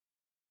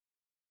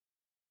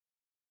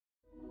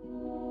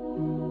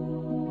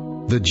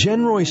The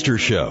Jen Royster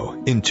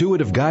Show,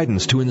 intuitive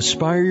guidance to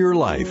inspire your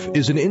life,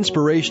 is an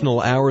inspirational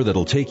hour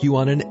that'll take you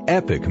on an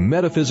epic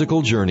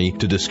metaphysical journey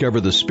to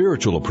discover the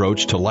spiritual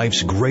approach to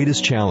life's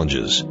greatest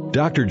challenges.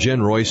 Dr.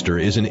 Jen Royster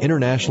is an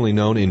internationally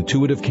known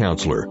intuitive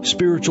counselor,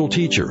 spiritual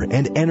teacher,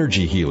 and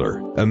energy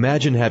healer.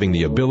 Imagine having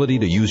the ability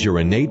to use your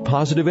innate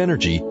positive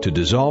energy to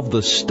dissolve the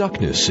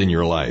stuckness in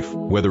your life,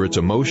 whether it's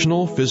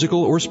emotional,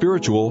 physical, or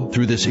spiritual,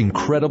 through this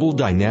incredible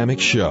dynamic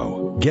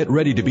show. Get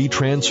ready to be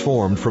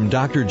transformed from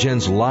Dr.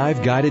 Jen's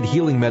live guided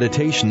healing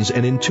meditations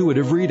and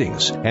intuitive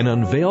readings, and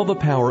unveil the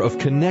power of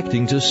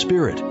connecting to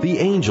spirit, the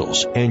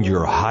angels, and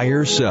your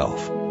higher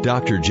self.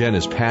 Dr. Jen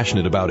is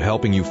passionate about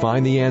helping you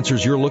find the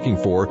answers you're looking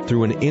for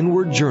through an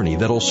inward journey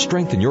that'll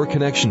strengthen your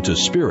connection to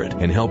spirit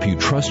and help you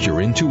trust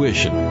your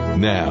intuition.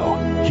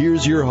 Now,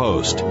 here's your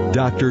host,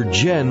 Dr.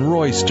 Jen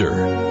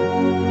Royster.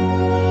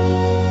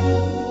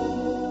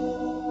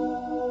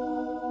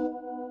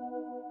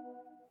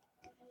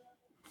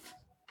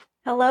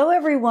 Hello,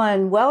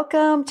 everyone.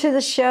 Welcome to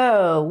the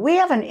show. We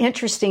have an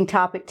interesting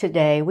topic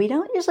today. We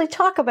don't usually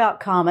talk about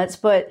comets,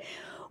 but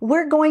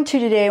we're going to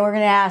today. We're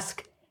going to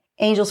ask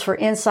angels for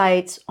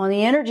insights on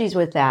the energies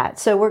with that.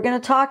 So we're going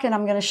to talk, and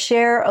I'm going to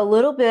share a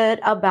little bit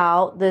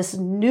about this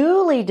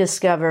newly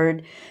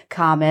discovered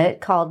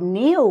comet called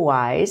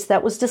Neowise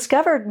that was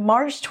discovered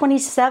March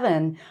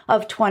 27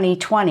 of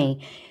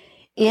 2020.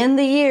 In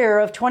the year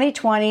of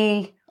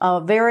 2020,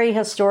 a very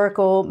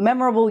historical,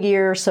 memorable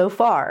year so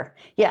far.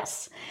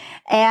 Yes.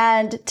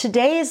 And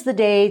today is the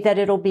day that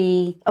it'll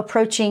be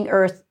approaching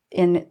Earth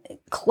in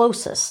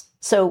closest.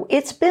 So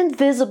it's been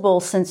visible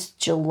since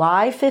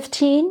July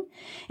 15,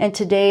 and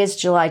today is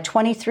July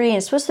 23, and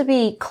it's supposed to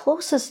be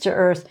closest to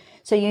Earth.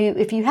 So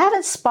if you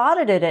haven't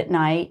spotted it at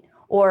night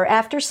or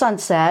after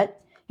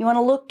sunset, you want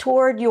to look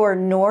toward your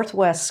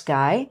northwest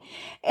sky,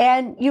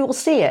 and you will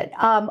see it.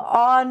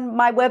 On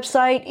my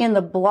website, in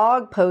the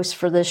blog post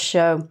for this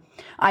show,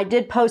 I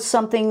did post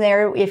something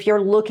there if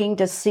you're looking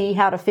to see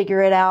how to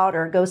figure it out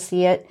or go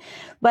see it.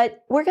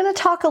 But we're going to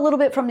talk a little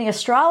bit from the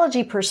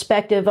astrology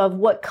perspective of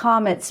what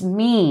comets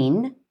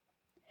mean,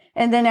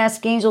 and then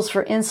ask angels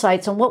for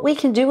insights on what we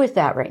can do with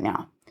that right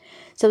now.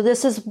 So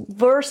this is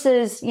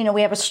versus,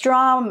 we have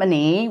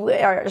astronomy,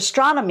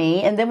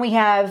 and then we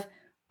have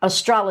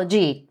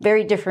astrology.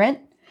 Very different.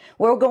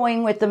 We're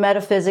going with the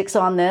metaphysics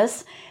on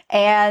this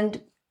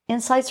and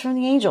insights from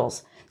the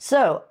angels.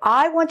 So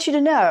I want you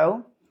to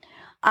know,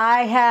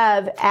 I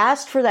have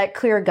asked for that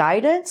clear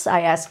guidance.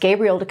 I asked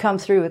Gabriel to come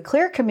through with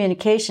clear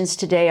communications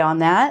today on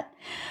that.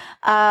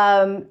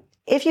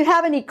 If you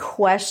have any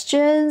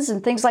questions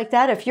and things like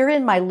that, if you're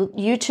in my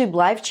YouTube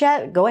live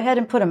chat, go ahead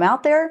and put them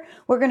out there.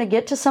 We're going to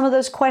get to some of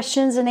those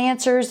questions and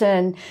answers,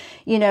 and,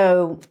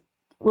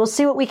 we'll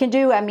see what we can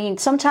do. I mean,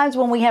 sometimes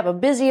when we have a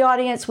busy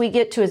audience, we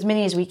get to as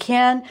many as we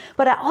can,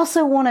 but I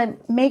also want to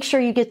make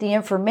sure you get the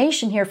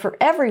information here for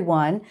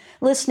everyone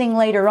listening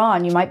later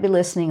on. You might be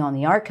listening on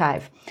the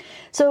archive.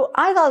 So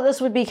I thought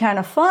this would be kind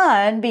of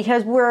fun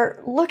because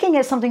we're looking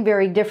at something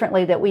very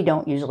differently that we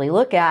don't usually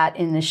look at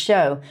in this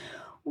show.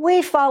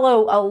 We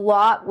follow a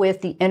lot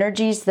with the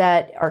energies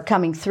that are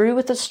coming through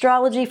with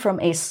astrology from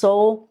a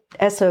soul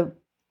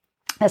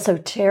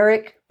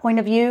esoteric point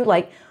of view,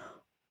 like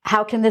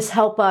how can this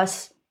help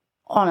us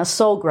on a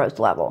soul growth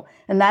level?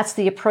 And that's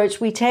the approach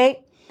we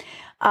take.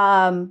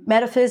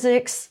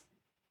 Metaphysics,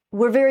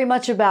 we're very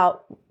much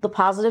about the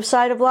positive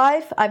side of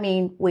life. I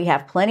mean, we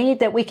have plenty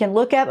that we can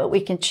look at, but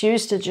we can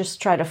choose to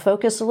just try to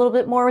focus a little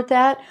bit more with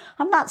that.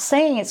 I'm not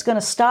saying it's going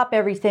to stop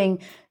everything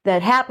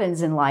that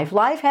happens in life.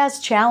 Life has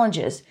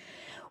challenges.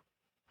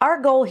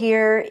 Our goal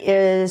here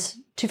is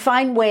to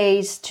find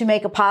ways to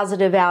make a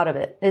positive out of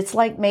it. It's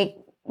like make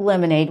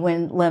lemonade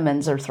when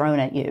lemons are thrown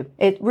at you.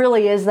 It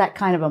really is that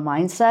kind of a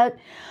mindset.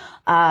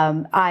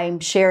 I'm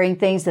sharing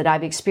things that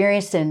I've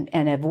experienced and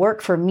have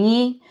worked for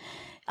me.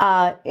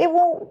 It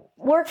won't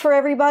work for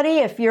everybody.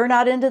 If you're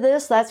not into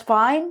this, that's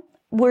fine.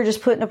 We're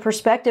just putting a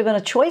perspective and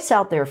a choice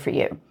out there for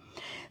you.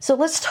 So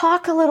let's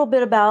talk a little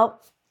bit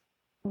about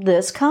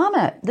this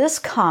comet. This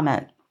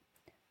comet,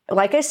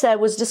 like I said,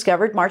 was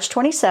discovered March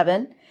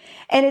 27,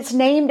 and it's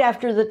named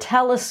after the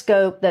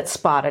telescope that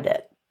spotted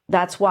it.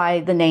 That's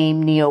why the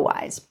name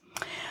Neowise.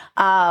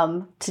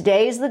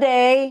 Today's the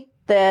day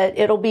that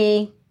it'll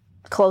be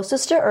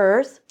closest to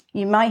Earth.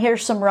 You might hear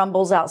some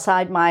rumbles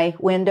outside my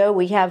window.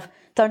 We have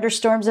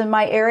thunderstorms in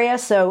my area,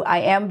 so I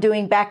am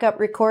doing backup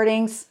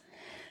recordings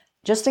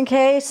just in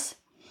case.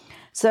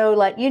 So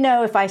let you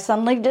know if I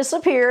suddenly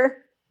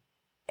disappear,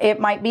 it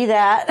might be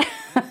that.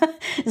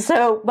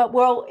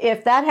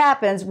 If that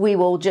happens, we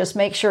will just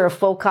make sure a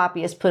full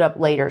copy is put up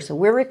later. So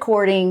we're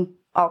recording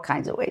all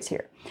kinds of ways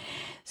here.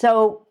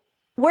 So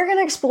we're going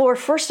to explore,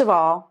 first of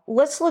all,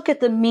 let's look at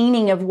the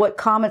meaning of what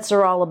comets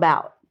are all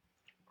about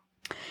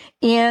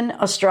in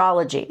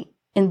astrology,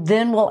 and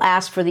then we'll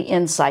ask for the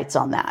insights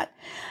on that.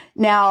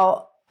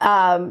 Now,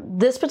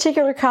 this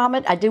particular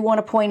comet, I do want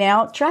to point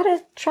out, try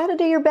to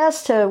do your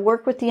best to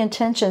work with the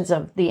intentions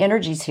of the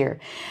energies here.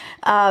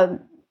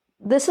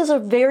 This is a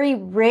very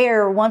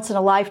rare once in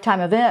a lifetime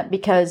event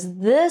because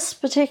this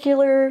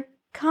particular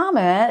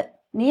comet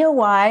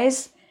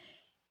Neowise,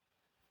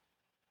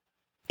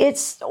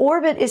 its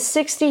orbit is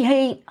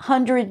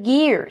 6,800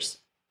 years.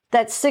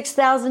 That's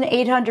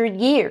 6,800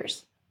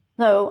 years.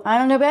 So I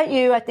don't know about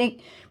you. I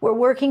think we're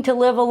working to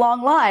live a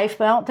long life,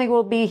 but I don't think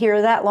we'll be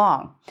here that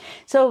long.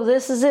 So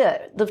this is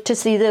it to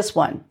see this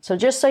one. So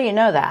just so you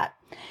know that.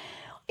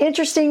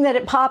 Interesting that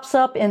it pops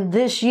up in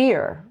this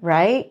year,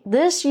 right?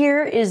 This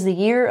year is the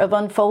year of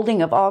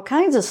unfolding of all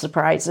kinds of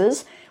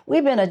surprises.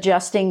 We've been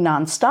adjusting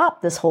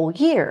nonstop this whole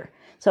year.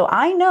 So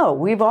I know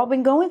we've all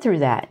been going through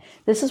that.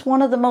 This is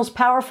one of the most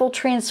powerful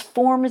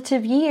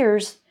transformative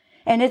years,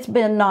 and it's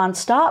been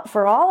nonstop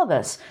for all of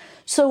us.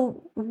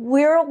 So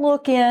we're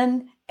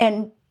looking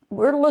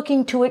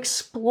to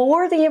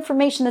explore the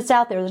information that's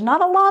out there. There's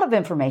not a lot of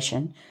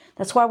information.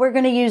 That's why we're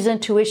going to use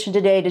intuition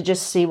today to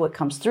just see what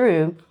comes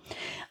through.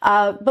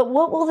 But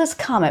what will this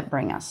comet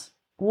bring us?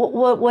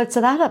 What's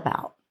that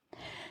about?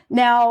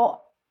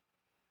 Now,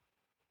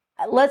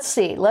 let's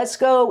see. Let's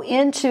go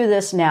into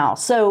this now.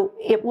 So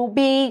it will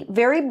be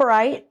very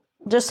bright.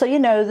 Just so you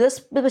know, this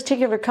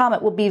particular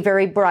comet will be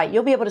very bright.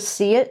 You'll be able to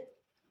see it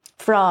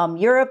from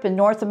Europe and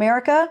North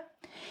America.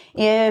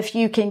 If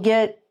you can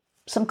get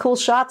some cool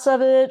shots of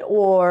it,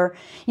 or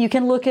you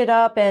can look it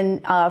up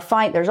and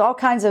find, there's all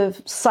kinds of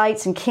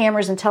sites and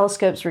cameras and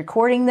telescopes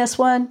recording this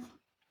one.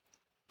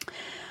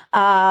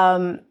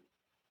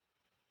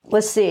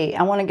 Let's see.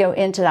 I want to go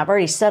into that. I've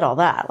already said all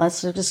that.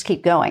 Let's just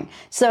keep going.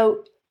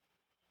 So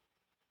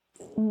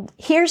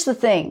here's the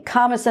thing.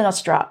 Comets and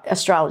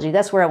astrology.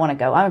 That's where I want to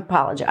go. I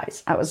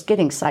apologize. I was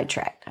getting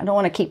sidetracked. I don't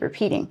want to keep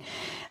repeating.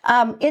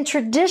 In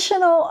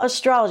traditional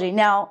astrology,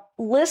 now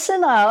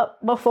listen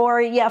up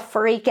before you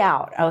freak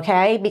out,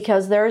 okay?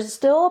 Because there's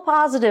still a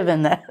positive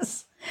in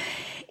this.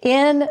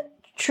 In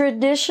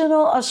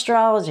traditional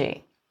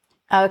astrology,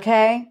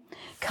 okay,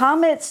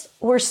 comets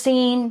were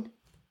seen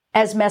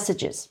as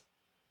messages.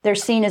 They're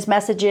seen as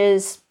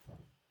messages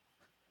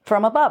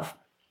from above,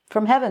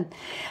 from heaven.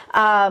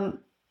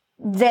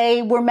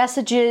 They were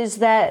messages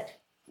that,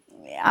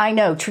 I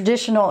know,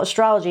 traditional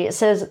astrology, it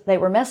says they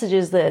were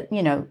messages that,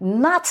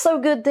 not so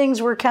good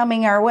things were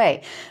coming our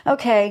way.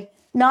 Okay,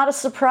 not a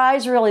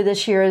surprise really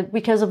this year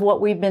because of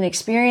what we've been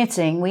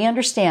experiencing. We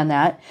understand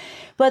that.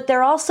 But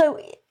they're also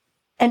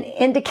an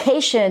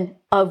indication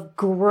of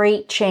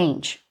great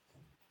change.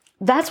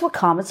 That's what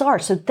comets are.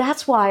 So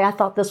that's why I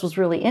thought this was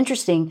really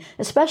interesting,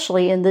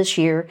 especially in this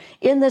year,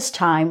 in this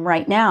time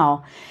right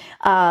now.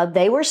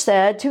 They were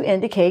said to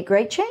indicate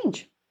great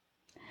change.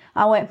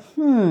 I went,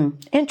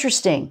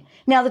 interesting.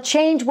 Now, the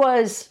change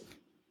was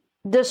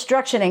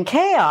destruction and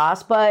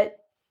chaos, but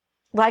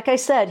like I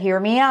said, hear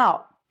me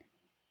out.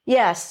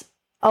 Yes,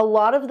 a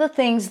lot of the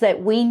things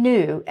that we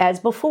knew as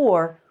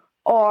before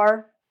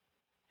are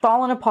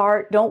falling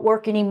apart, don't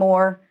work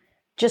anymore,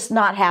 just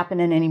not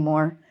happening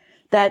anymore.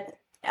 That's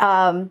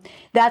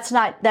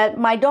not that.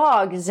 My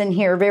dog is in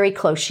here very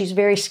close. She's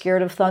very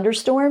scared of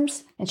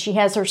thunderstorms, and she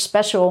has her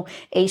special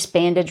ace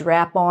bandage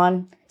wrap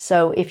on.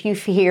 So if you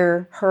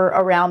hear her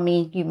around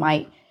me, you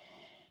might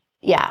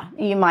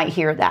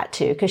hear that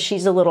too, because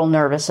she's a little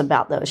nervous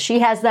about those. She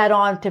has that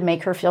on to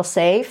make her feel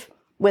safe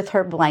with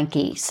her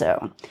blankie.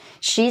 So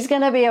she's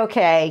going to be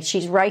okay.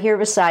 She's right here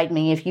beside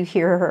me if you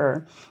hear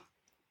her.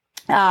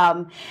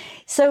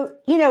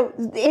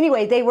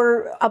 Anyway, they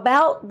were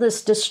about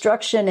this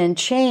destruction and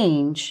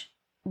change,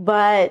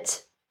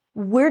 but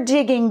we're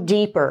digging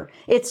deeper.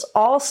 It's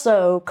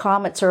also,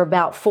 comets are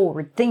about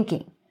forward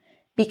thinking,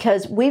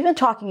 because we've been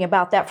talking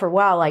about that for a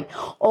while. Like,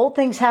 old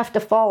things have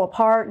to fall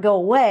apart, go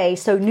away,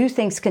 so new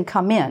things can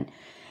come in.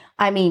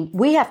 I mean,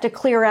 we have to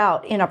clear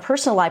out in our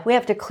personal life. We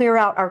have to clear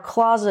out our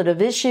closet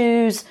of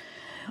issues,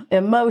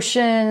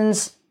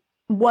 emotions,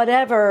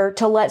 whatever,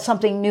 to let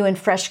something new and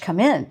fresh come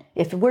in.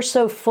 If we're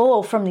so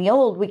full from the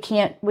old, we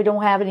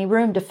don't have any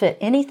room to fit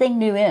anything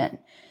new in.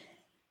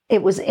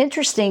 It was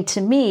interesting to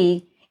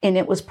me, and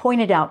it was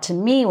pointed out to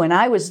me when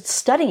I was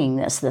studying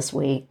this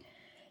week,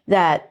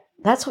 that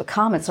that's what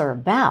comets are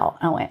about.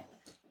 I went,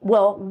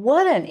 well,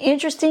 what an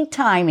interesting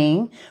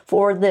timing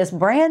for this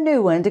brand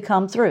new one to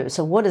come through.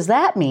 So what does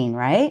that mean,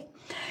 right?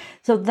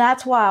 So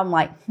that's why I'm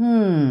like,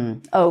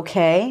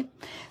 okay.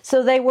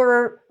 So they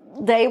were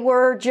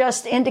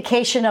just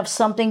indication of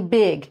something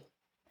big.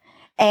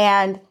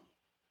 And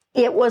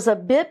it was a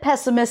bit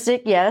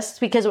pessimistic, yes,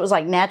 because it was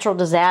like natural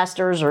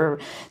disasters or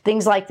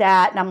things like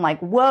that. And I'm like,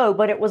 whoa,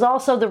 but it was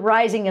also the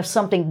rising of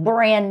something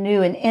brand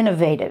new and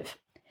innovative.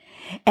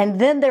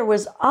 And then there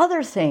was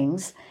other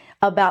things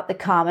about the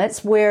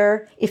comets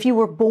where if you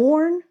were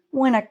born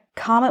when a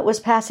comet was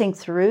passing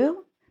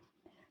through,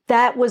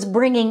 that was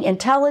bringing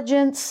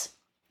intelligence,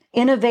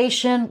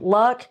 innovation,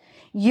 luck.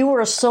 You were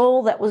a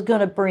soul that was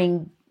going to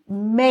bring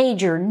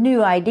major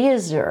new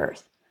ideas to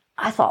Earth.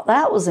 I thought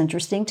that was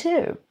interesting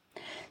too.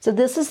 So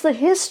this is the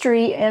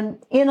history and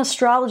in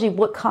astrology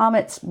what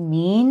comets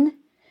mean,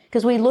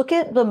 because we look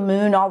at the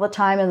moon all the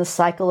time and the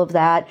cycle of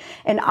that.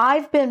 And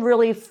I've been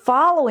really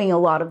following a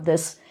lot of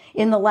this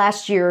in the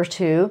last year or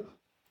two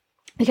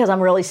because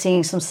I'm really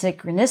seeing some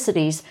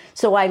synchronicities.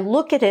 So I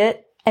look at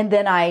it and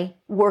then I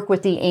work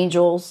with the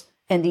angels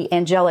and the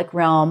angelic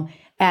realm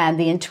and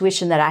the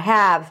intuition that I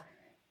have,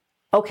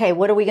 okay,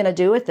 what are we going to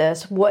do with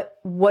this? What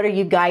are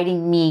you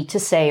guiding me to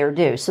say or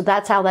do? So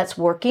that's how that's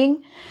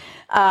working.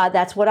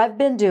 That's what I've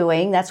been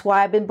doing. That's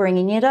why I've been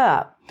bringing it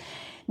up.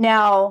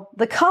 Now,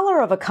 the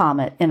color of a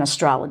comet in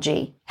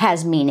astrology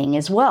has meaning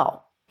as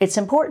well. It's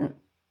important.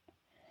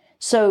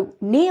 So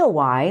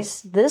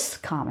Neowise, this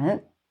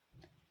comet,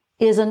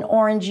 is an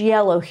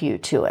orange-yellow hue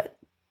to it.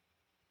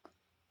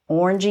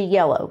 Orangey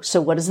yellow.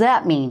 So what does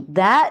that mean?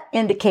 That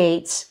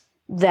indicates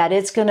that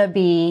it's going to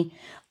be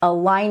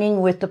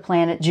aligning with the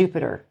planet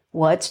Jupiter.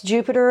 What's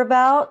Jupiter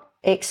about?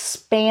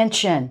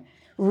 Expansion,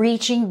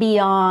 reaching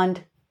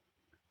beyond,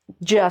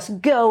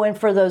 just going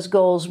for those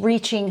goals,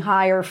 reaching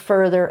higher,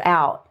 further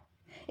out.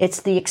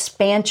 It's the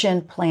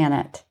expansion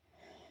planet.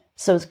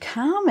 So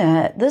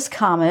this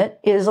comet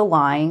is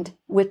aligned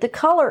with the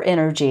color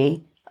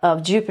energy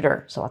of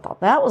Jupiter. So I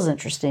thought that was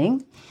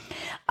interesting.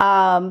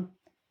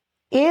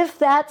 If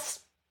that's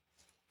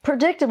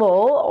predictable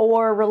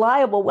or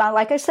reliable, well,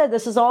 like I said,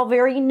 this is all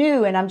very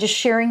new and I'm just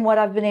sharing what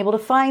I've been able to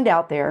find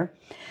out there.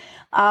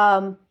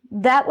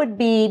 That would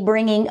be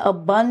bringing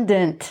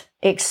abundant,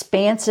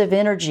 expansive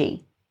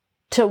energy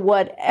to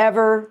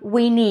whatever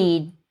we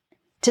need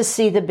to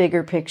see the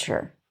bigger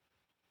picture.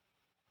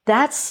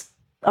 That's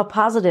a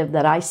positive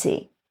that I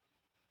see.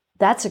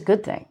 That's a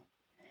good thing.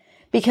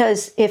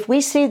 Because if we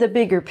see the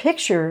bigger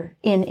picture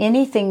in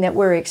anything that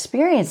we're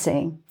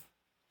experiencing,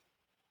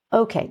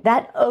 okay,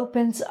 that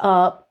opens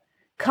up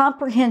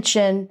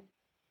comprehension,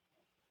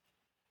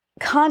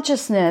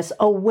 consciousness,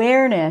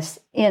 awareness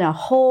in a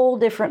whole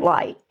different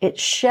light. It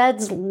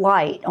sheds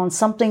light on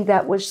something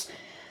that was,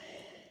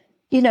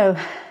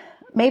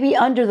 maybe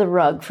under the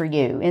rug for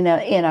you in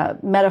a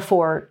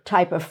metaphor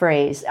type of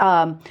phrase.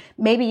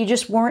 Maybe you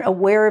just weren't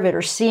aware of it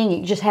or seeing it.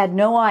 You just had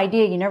no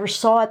idea. You never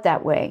saw it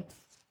that way.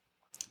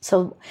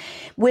 So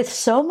with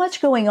so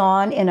much going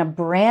on in a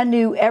brand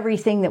new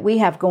everything that we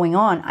have going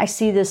on, I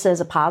see this as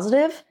a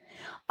positive.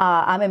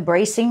 I'm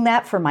embracing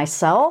that for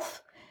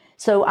myself.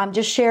 So I'm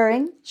just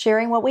sharing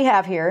what we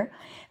have here.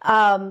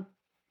 And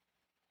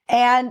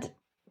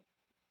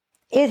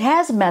it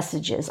has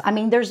messages. I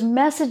mean, there's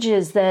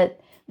messages that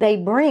they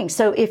bring.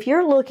 So if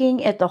you're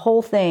looking at the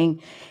whole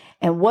thing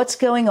and what's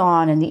going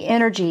on and the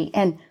energy,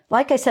 and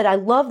like I said, I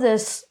love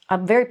this.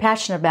 I'm very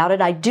passionate about it.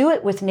 I do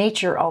it with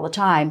nature all the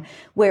time,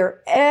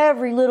 where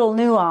every little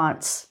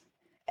nuance,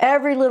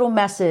 every little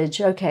message,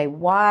 okay,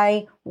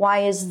 why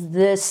is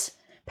this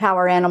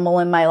power animal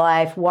in my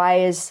life?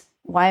 Why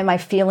am I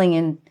feeling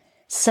and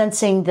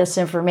sensing this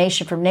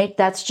information from nature?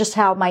 That's just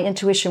how my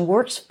intuition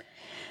works.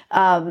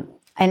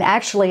 And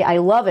actually, I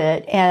love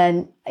it.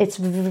 And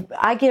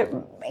I get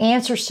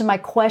answers to my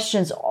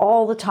questions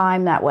all the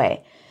time that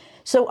way.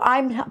 So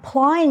I'm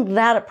applying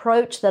that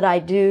approach that I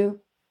do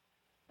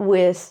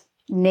with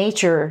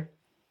nature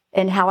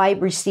and how I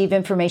receive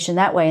information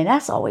that way. And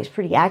that's always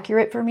pretty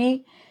accurate for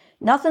me.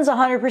 Nothing's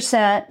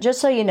 100%,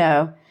 just so you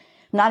know.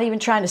 I'm not even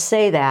trying to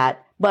say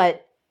that,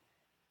 but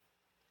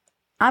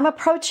I'm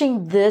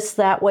approaching this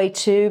that way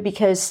too,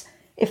 because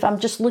if I'm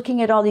just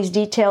looking at all these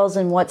details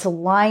and what's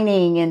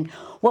aligning and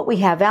what we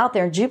have out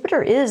there,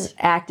 Jupiter is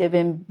active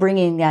in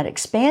bringing that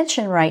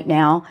expansion right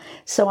now.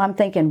 So I'm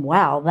thinking,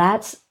 wow,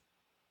 that's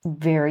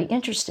very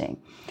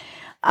interesting.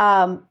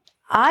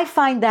 I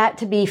find that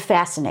to be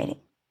fascinating.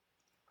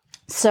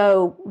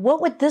 So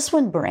what would this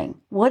one bring?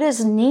 What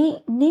is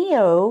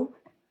Neo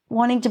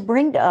wanting to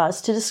bring to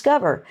us to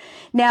discover?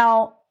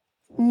 Now,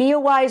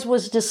 Neowise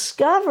was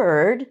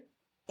discovered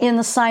in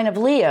the sign of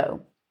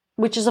Leo,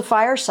 which is a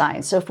fire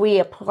sign. So if we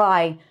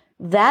apply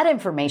that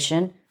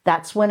information,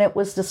 that's when it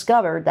was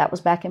discovered. That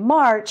was back in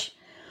March.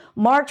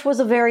 March was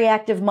a very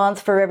active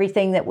month for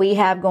everything that we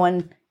have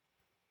going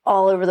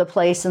all over the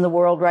place in the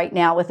world right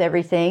now with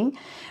everything.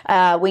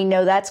 We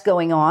know that's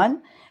going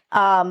on.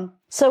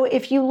 So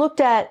if you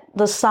looked at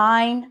the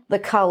sign, the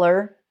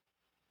color,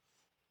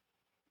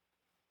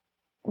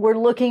 we're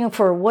looking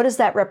for what is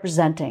that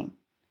representing?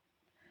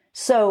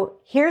 So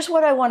here's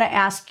what I want to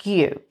ask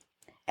you,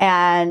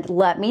 and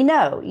let me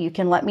know. You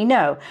can let me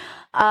know.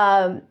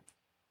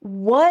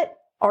 What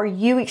are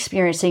you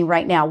experiencing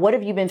right now? What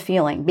have you been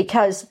feeling?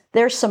 Because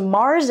there's some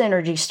Mars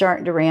energy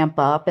starting to ramp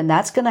up, and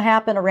that's going to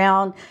happen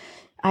around,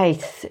 I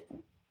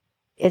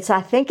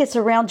think it's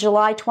around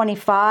July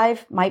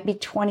 25, might be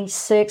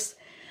 26.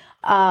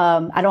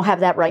 I don't have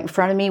that right in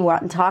front of me. We're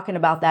not talking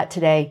about that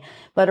today,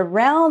 but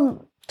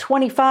around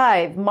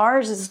 25,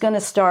 Mars is going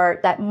to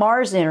start, that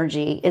Mars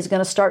energy is going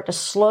to start to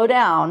slow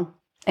down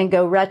and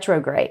go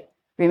retrograde.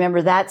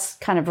 Remember, that's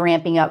kind of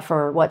ramping up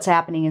for what's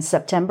happening in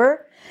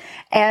September.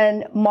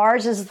 And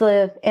Mars is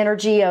the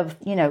energy of,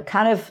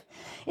 kind of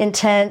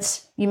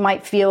intense. You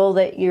might feel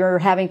that you're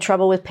having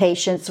trouble with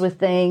patience with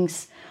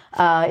things.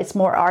 It's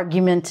more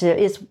argumentative.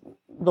 It's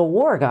the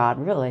war god,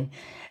 really.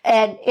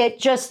 And it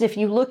just, if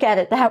you look at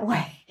it that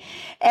way,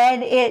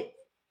 and it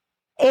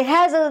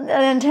has an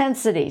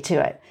intensity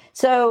to it.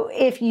 So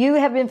if you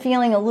have been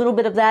feeling a little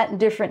bit of that in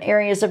different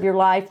areas of your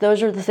life,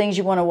 those are the things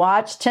you want to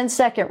watch.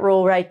 10-second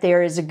rule right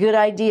there is a good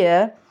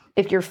idea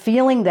if you're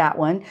feeling that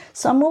one.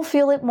 Some will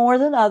feel it more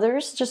than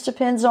others. Just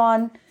depends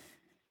on,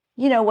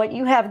 what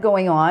you have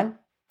going on.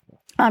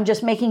 I'm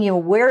just making you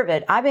aware of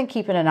it. I've been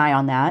keeping an eye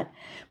on that.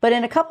 But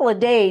in a couple of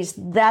days,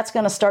 that's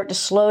going to start to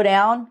slow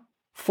down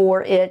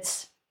for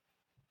its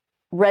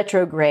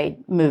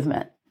retrograde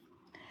movement.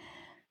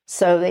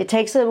 So it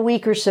takes a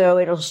week or so.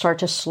 It'll start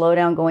to slow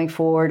down going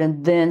forward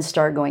and then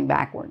start going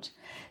backwards.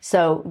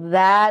 So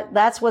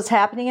that's what's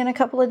happening in a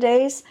couple of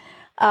days.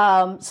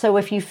 So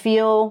if you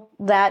feel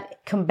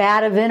that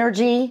combative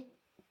energy,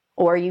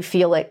 or you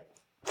feel it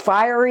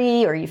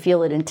fiery, or you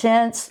feel it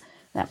intense,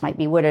 that might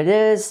be what it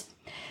is.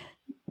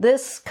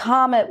 This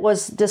comet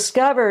was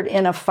discovered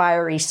in a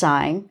fiery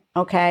sign,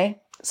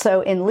 okay?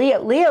 So in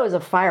Leo is a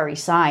fiery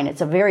sign.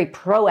 It's a very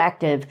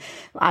proactive,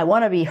 I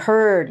want to be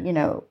heard,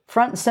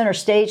 front and center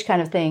stage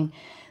kind of thing.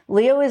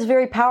 Leo is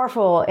very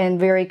powerful and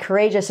very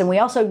courageous, and we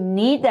also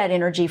need that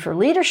energy for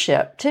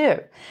leadership too.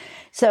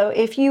 So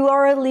if you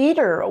are a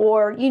leader,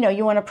 or,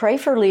 you want to pray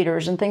for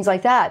leaders and things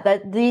like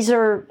that these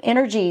are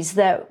energies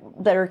that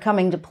are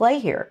coming to play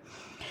here.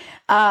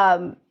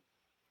 Neowise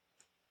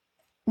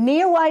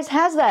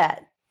has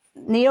that.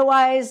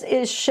 Neowise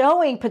is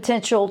showing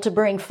potential to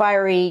bring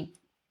fiery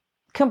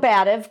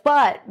combative,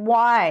 but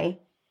why?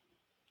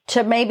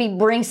 To maybe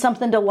bring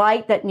something to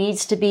light that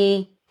needs to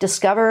be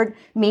discovered,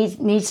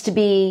 needs to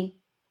be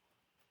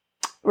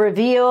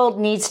revealed,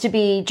 needs to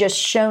be just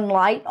shown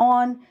light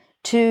on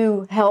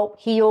to help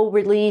heal,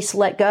 release,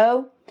 let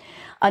go.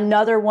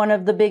 Another one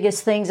of the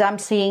biggest things I'm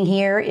seeing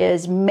here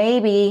is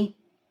maybe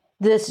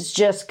this is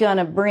just going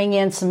to bring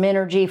in some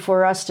energy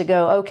for us to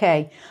go,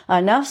 okay,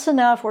 enough's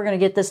enough. We're going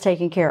to get this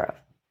taken care of.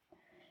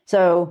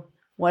 So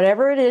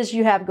whatever it is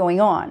you have going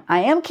on, I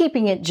am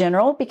keeping it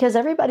general because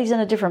everybody's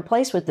in a different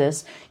place with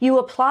this. You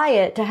apply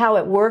it to how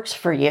it works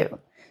for you.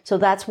 So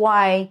that's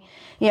why,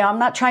 I'm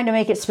not trying to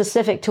make it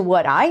specific to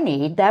what I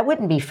need. That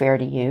wouldn't be fair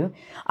to you.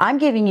 I'm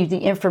giving you the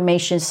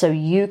information so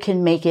you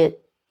can make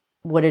it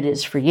what it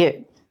is for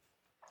you.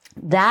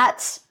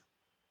 That's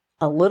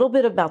a little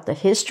bit about the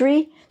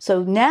history.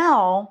 So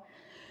now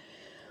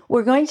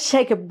we're going to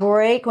take a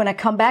break. When I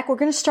come back, we're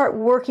going to start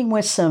working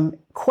with some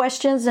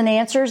questions and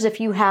answers if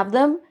you have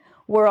them.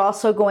 We're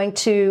also going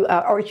to,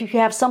 or if you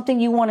have something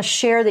you want to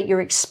share that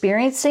you're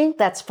experiencing,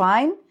 that's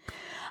fine.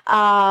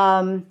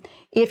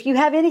 If you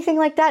have anything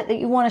like that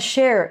you want to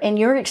share in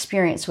your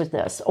experience with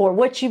this, or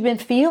what you've been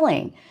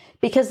feeling,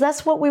 because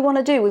that's what we want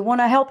to do. We want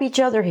to help each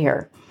other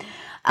here.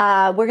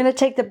 We're going to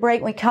take the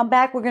break. When we come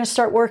back, we're going to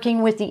start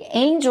working with the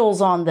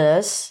angels on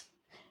this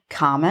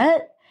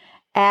comet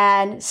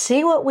and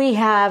see what we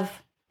have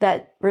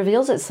that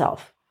reveals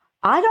itself.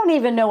 I don't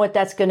even know what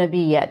that's going to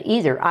be yet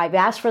either. I've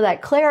asked for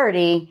that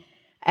clarity,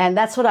 and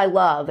that's what I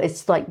love.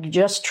 It's like,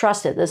 just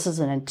trust it. This is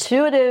an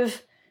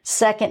intuitive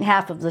second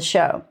half of the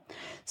show.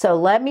 So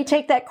let me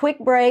take that quick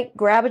break,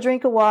 grab a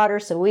drink of water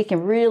so we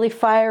can really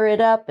fire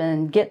it up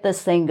and get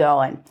this thing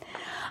going.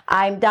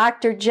 I'm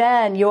Dr.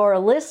 Jen. You're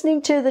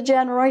listening to The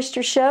Jen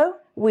Royster Show.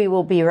 We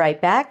will be right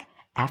back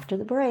after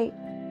the break.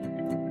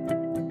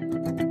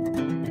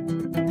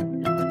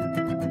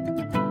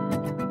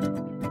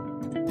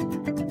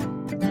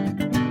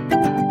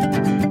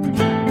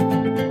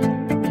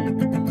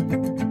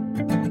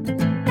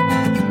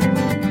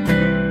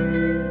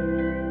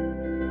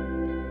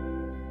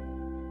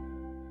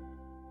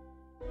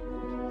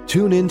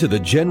 Tune in to The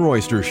Jen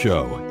Royster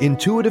Show,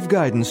 intuitive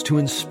guidance to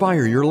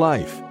inspire your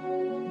life.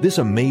 This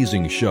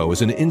amazing show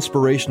is an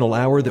inspirational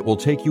hour that will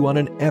take you on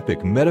an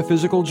epic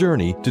metaphysical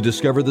journey to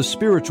discover the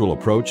spiritual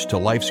approach to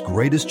life's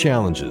greatest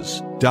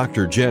challenges.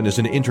 Dr. Jen is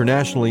an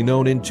internationally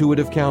known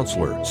intuitive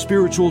counselor,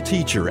 spiritual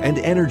teacher, and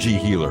energy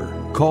healer.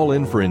 Call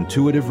in for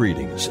intuitive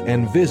readings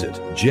and visit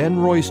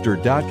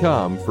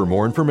jenroyster.com for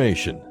more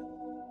information.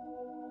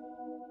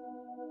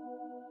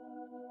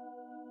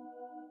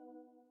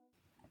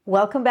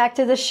 Welcome back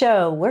to the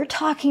show. We're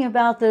talking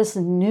about this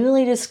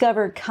newly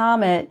discovered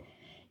comet,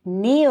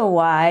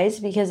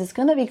 Neowise, because it's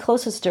going to be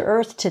closest to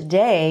Earth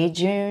today,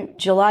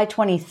 July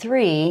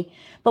 23.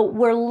 But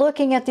we're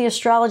looking at the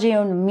astrology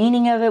and the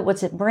meaning of it,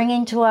 what's it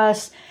bringing to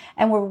us,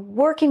 and we're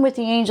working with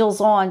the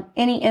angels on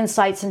any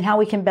insights and how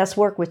we can best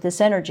work with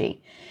this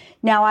energy.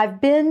 Now, I've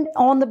been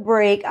on the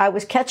break. I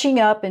was catching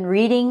up and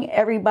reading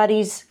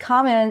everybody's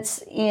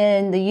comments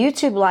in the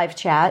YouTube live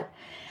chat.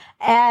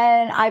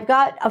 And I've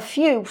got a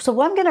few,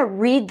 so I'm going to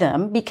read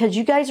them because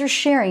you guys are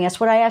sharing. That's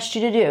what I asked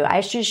you to do. I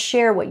asked you to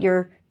share what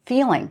you're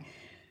feeling.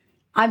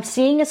 I'm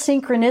seeing a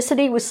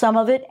synchronicity with some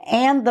of it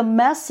and the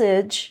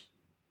message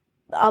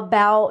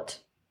about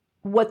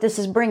what this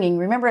is bringing.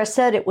 Remember, I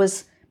said it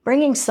was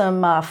bringing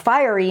some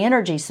fiery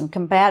energy, some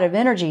combative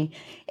energy,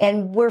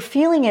 and we're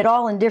feeling it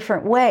all in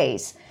different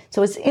ways.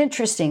 So it's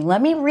interesting.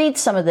 Let me read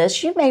some of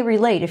this. You may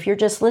relate if you're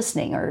just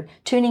listening or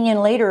tuning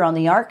in later on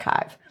the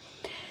archive.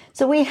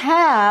 So we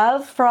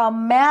have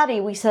from Maddie,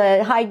 we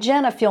said, "Hi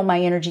Jen, I feel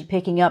my energy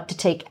picking up to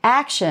take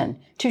action,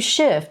 to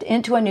shift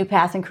into a new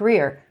path and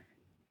career."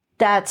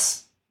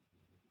 That's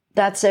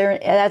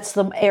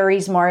the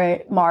Aries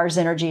Mars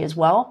energy as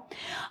well.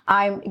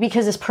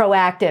 Because it's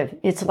proactive.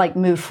 It's like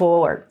move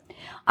forward.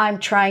 I'm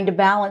trying to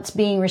balance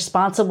being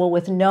responsible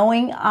with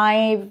knowing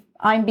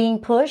I'm being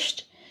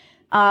pushed.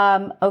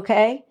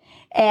 Okay.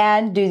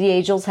 And do the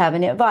angels have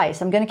any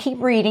advice? I'm going to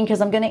keep reading because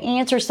I'm going to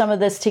answer some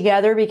of this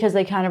together because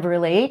they kind of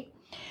relate.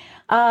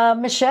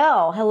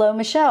 Michelle. Hello,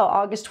 Michelle.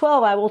 August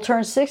 12, I will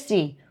turn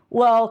 60.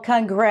 Well,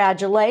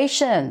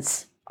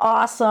 congratulations.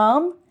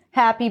 Awesome.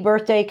 Happy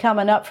birthday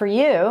coming up for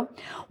you.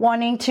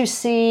 Wanting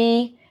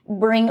to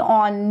bring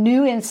on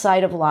new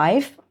insight of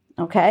life.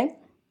 Okay.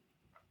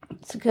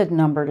 It's a good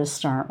number to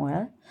start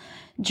with.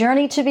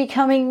 Journey to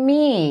becoming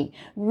me.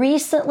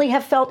 Recently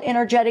have felt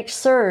energetic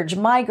surge,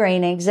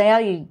 migraine,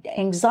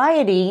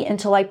 anxiety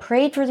until I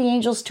prayed for the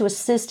angels to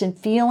assist in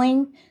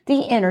feeling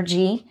the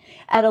energy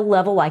at a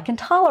level I can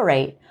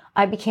tolerate.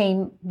 I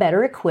became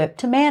better equipped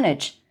to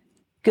manage.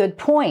 Good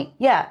point.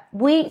 Yeah,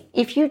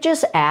 if you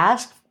just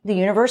ask the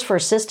universe for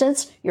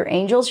assistance, your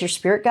angels, your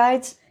spirit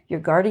guides, your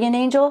guardian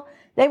angel,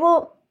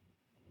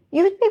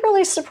 you would be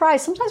really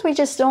surprised. Sometimes we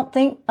just don't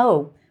think,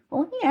 oh,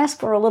 well, let me ask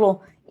for a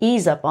little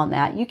ease up on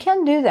that. You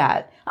can do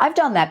that. I've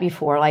done that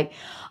before. Like,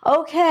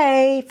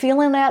 okay,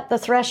 feeling at the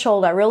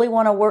threshold, I really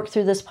want to work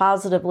through this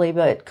positively,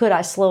 but could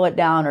I slow it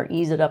down or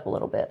ease it up a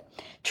little bit?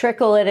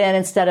 Trickle it in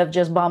instead of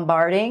just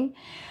bombarding.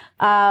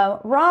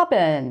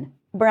 Robin,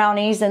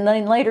 brownies, and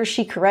then later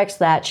she corrects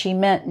that. She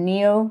meant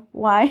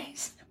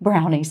Neowise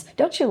brownies.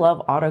 Don't you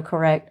love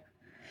autocorrect?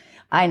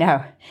 I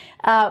know.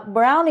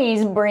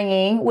 Brownies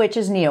bringing, which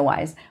is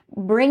Neowise,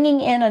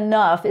 bringing in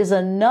enough is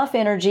enough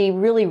energy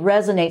really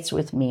resonates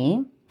with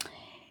me.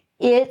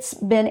 It's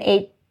been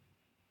a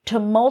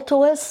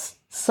tumultuous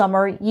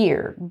summer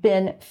year,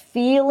 been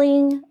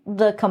feeling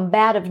the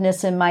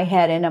combativeness in my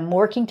head, and I'm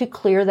working to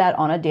clear that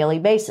on a daily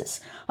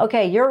basis.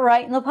 Okay, you're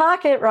right in the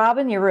pocket,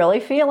 Robin. You're really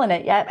feeling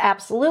it. Yeah,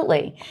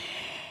 absolutely.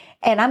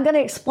 And I'm going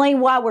to explain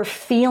why we're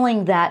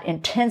feeling that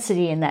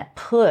intensity and that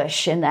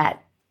push and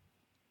that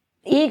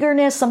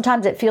eagerness.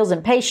 Sometimes it feels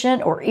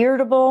impatient or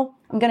irritable.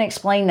 I'm going to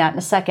explain that in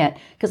a second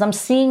because I'm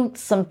seeing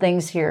some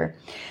things here.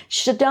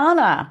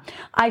 Shadana,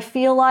 I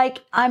feel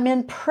like I'm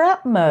in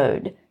prep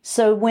mode.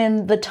 So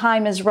when the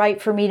time is right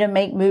for me to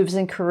make moves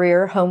in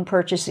career, home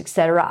purchase,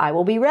 etc., I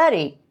will be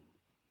ready.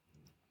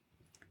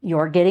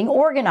 You're getting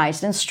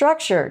organized and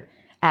structured.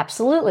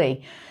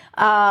 Absolutely.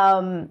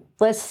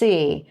 Let's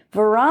see.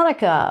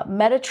 Veronica,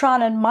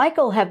 Metatron, and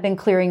Michael have been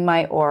clearing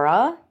my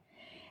aura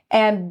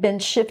and been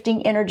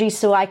shifting energy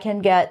so I can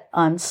get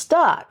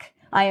unstuck.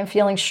 I am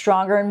feeling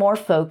stronger and more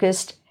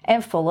focused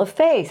and full of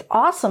faith.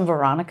 Awesome,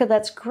 Veronica.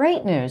 That's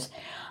great news.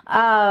 They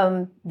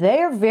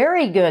are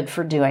very good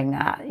for doing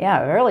that.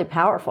 Yeah, really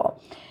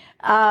powerful.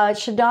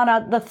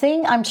 Shadana, the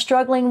thing I'm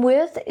struggling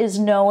with is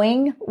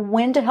knowing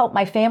when to help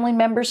my family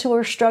members who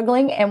are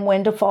struggling and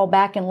when to fall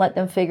back and let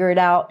them figure it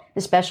out,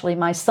 especially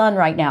my son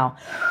right now.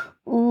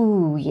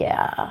 Ooh,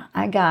 yeah,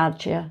 I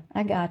got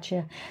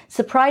you.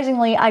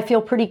 Surprisingly, I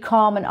feel pretty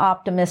calm and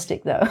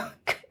optimistic, though.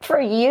 Good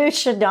for you,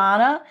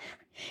 Shadana.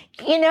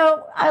 You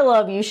know, I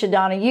love you,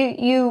 Shadana.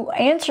 You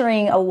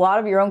answering a lot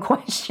of your own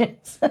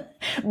questions.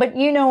 But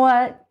you know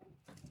what?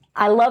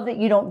 I love that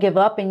you don't give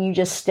up and you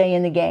just stay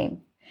in the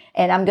game.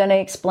 And I'm going to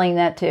explain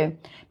that too.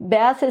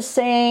 Beth is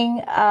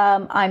saying,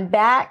 I'm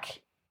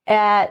back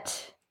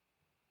at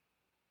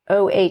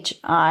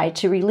OHI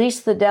to release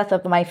the death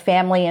of my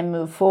family and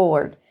move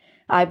forward.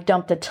 I've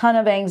dumped a ton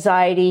of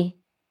anxiety.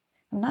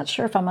 I'm not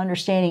sure if I'm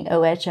understanding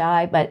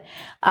OHI, but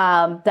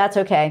that's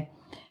okay.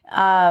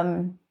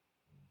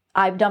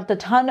 I've dumped a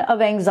ton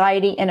of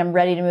anxiety and I'm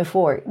ready to move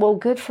forward. Well,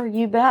 good for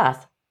you,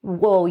 Beth.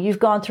 Whoa, you've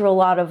gone through a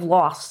lot of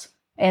loss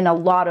and a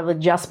lot of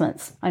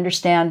adjustments.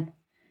 Understand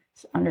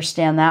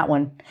that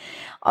one.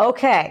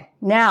 Okay,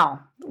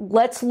 now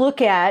let's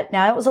look at,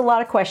 now that was a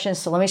lot of questions,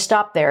 so let me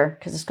stop there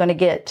because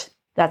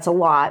that's a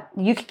lot.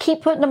 You can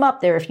keep putting them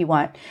up there if you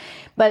want,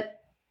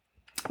 but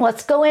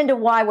let's go into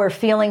why we're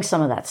feeling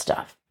some of that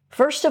stuff.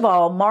 First of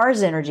all,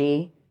 Mars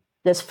energy,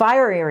 this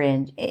fire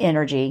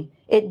energy,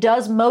 it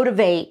does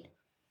motivate.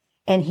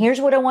 And here's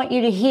what I want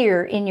you to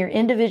hear in your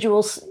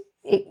individual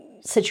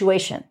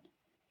situation.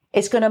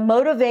 It's going to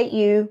motivate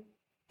you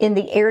in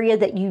the area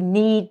that you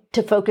need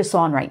to focus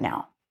on right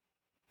now.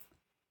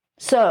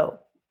 So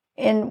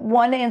in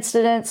one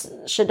instance,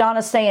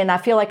 Shadana's saying, I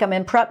feel like I'm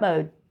in prep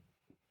mode.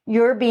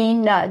 You're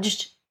being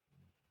nudged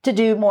to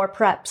do more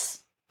preps,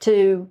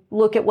 to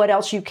look at what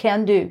else you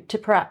can do to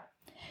prep.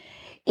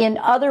 In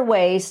other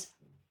ways,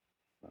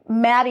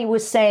 Maddie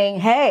was saying,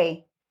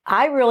 hey,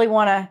 I really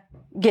want to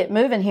get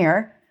moving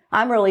here.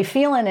 I'm really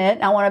feeling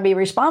it. I want to be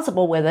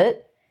responsible with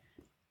it.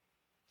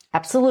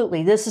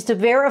 Absolutely. This is to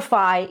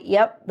verify,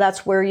 yep,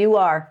 that's where you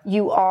are.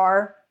 You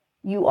are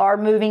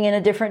moving in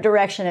a different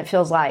direction, it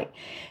feels like.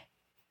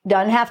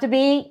 Doesn't have to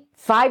be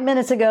 5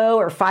 minutes ago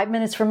or 5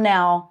 minutes from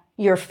now.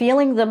 You're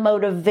feeling the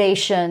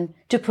motivation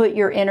to put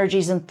your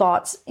energies and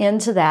thoughts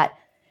into that.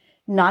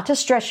 Not to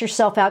stress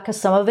yourself out because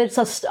some of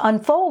it's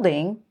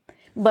unfolding,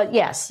 but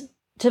yes,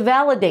 to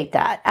validate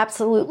that.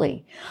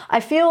 Absolutely. I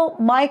feel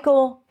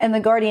Michael and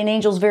the guardian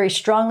angels very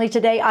strongly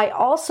today. I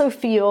also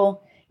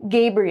feel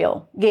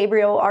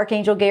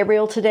Archangel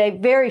Gabriel today,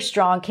 very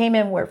strong, came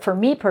in where, for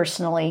me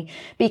personally,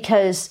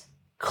 because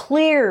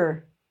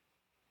clear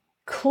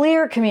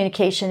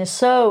communication is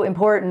so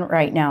important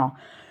right now.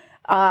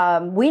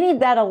 We need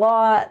that a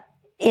lot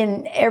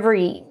in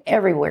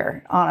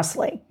everywhere,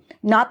 honestly,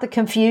 not the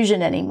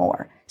confusion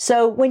anymore.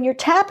 So when you're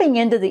tapping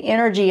into the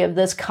energy of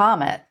this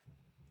comet,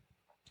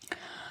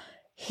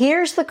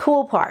 here's the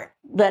cool part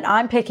that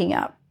I'm picking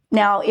up.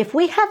 Now, if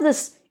we have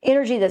this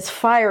energy that's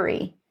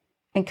fiery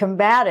and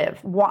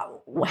combative,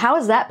 how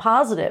is that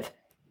positive?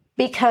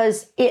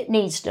 Because it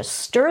needs to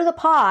stir the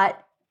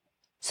pot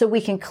so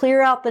we can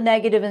clear out the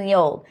negative and the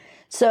old.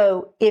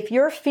 So if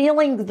you're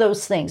feeling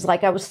those things,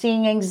 like I was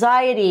seeing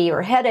anxiety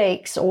or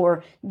headaches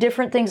or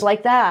different things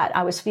like that,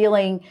 I was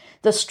feeling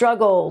the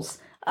struggles,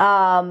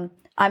 I'm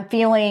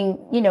feeling,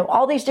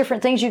 all these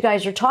different things you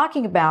guys are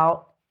talking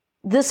about,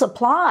 this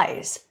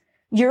applies.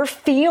 You're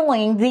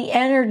feeling the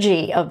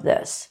energy of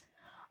this.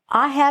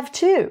 I have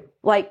too.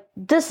 Like,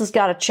 this has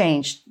got to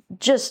change.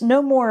 Just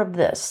no more of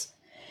this.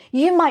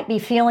 You might be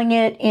feeling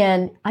it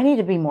in, I need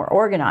to be more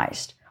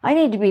organized. I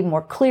need to be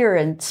more clear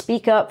and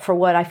speak up for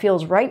what I feel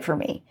is right for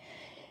me.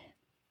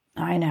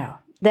 I know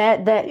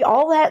that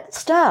all that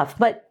stuff.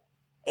 But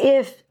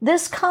if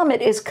this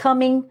comet is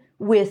coming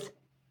with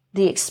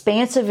the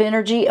expansive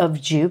energy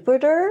of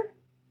Jupiter,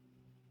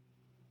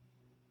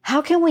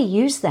 how can we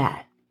use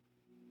that?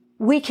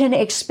 We can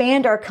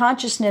expand our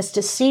consciousness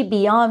to see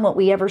beyond what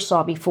we ever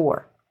saw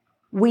before.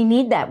 We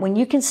need that. When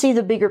you can see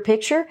the bigger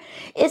picture,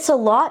 it's a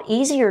lot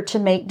easier to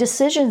make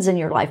decisions in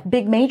your life,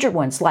 big major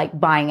ones like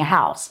buying a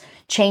house,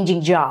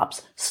 changing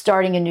jobs,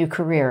 starting a new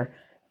career,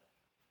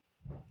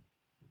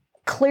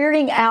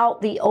 clearing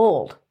out the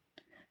old,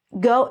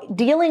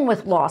 dealing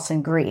with loss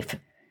and grief.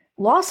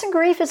 Loss and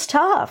grief is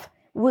tough,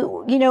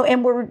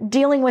 and we're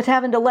dealing with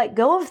having to let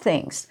go of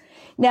things.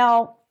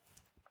 Now,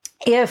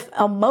 if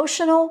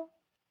emotional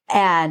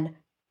and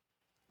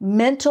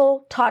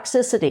mental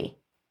toxicity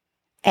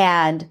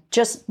and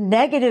just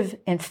negative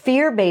and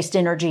fear-based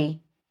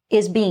energy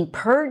is being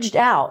purged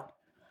out,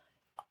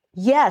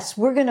 yes,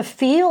 we're going to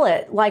feel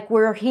it like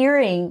we're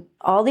hearing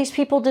all these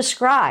people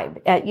describe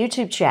at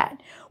YouTube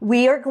chat.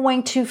 We are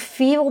going to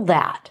feel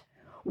that.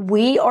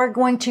 We are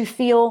going to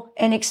feel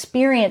and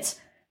experience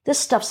this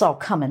stuff's all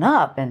coming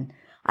up and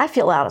I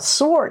feel out of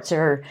sorts,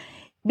 or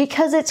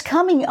because it's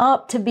coming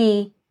up to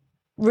be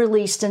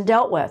released and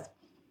dealt with.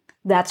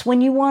 That's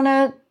when you want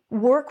to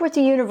work with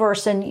the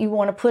universe and you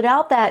want to put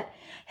out that,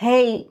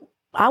 hey,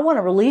 I want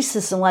to release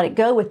this and let it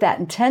go with that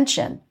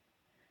intention.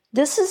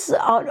 This is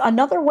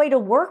another way to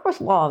work with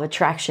law of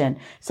attraction.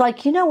 It's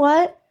like, you know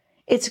what?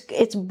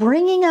 It's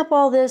bringing up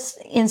all this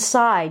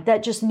inside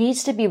that just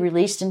needs to be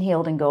released and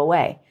healed and go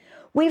away.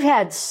 We've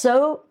had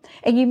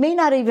and you may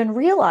not even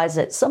realize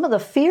it, some of the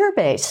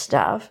fear-based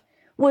stuff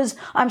was,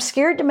 I'm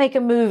scared to make a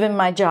move in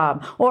my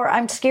job, or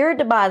I'm scared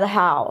to buy the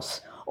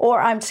house, or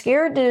I'm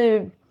scared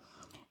to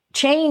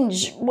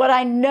change what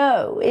I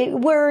know.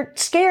 We're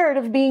scared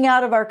of being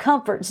out of our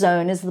comfort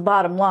zone is the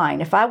bottom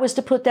line. If I was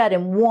to put that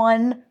in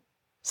one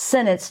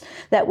sentence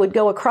that would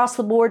go across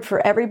the board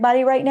for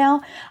everybody right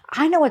now,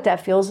 I know what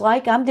that feels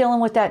like. I'm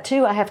dealing with that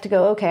too. I have to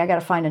go, okay, I got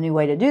to find a new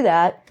way to do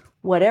that,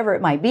 whatever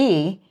it might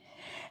be.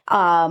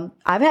 I've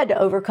had to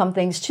overcome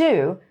things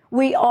too.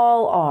 We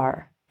all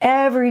are.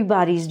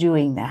 Everybody's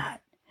doing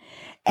that.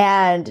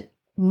 And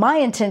my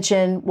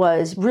intention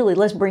was really,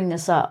 let's bring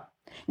this up.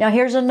 Now,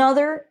 here's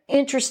another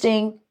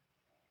interesting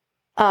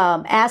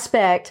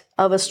aspect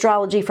of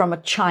astrology from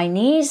a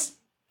Chinese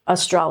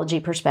astrology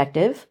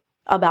perspective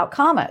about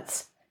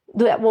comets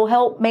that will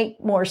help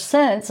make more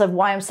sense of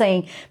why I'm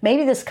saying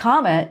maybe this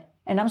comet,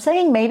 and I'm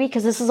saying maybe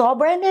because this is all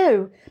brand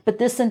new, but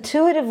this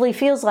intuitively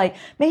feels like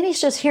maybe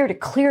it's just here to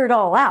clear it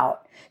all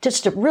out,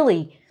 just to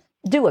really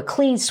do a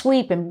clean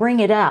sweep and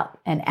bring it up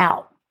and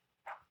out,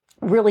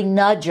 really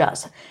nudge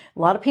us. A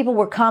lot of people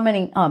were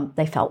commenting,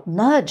 they felt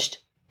nudged.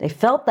 They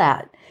felt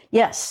that.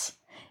 Yes,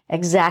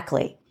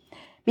 exactly.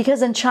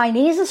 Because in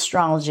Chinese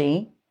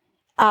astrology,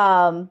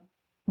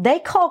 they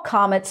call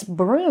comets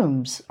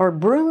brooms or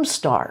broom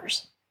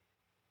stars.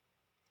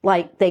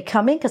 Like they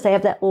come in because they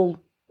have that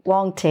little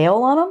long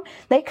tail on them.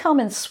 They come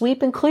and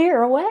sweep and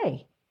clear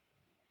away.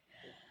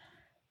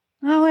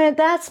 Oh, and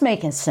that's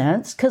making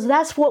sense because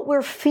that's what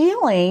we're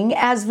feeling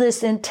as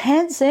this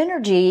intense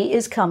energy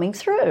is coming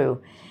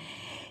through.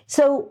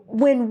 So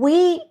when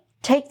we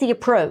take the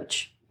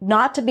approach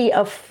not to be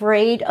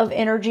afraid of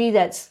energy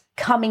that's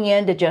coming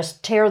in to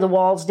just tear the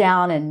walls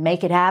down and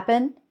make it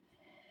happen,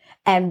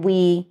 and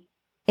we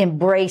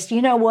embrace,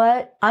 you know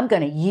what, I'm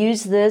going to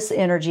use this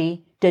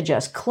energy to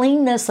just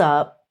clean this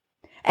up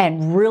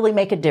and really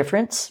make a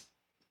difference,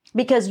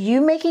 because you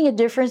making a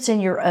difference in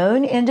your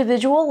own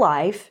individual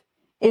life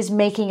is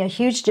making a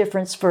huge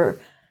difference for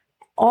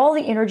all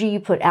the energy you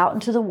put out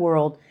into the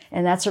world.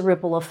 And that's a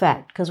ripple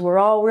effect because we're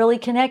all really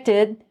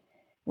connected,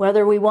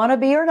 whether we want to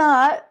be or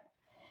not.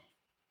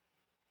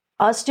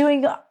 Us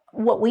doing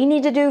what we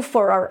need to do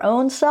for our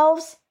own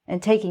selves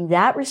and taking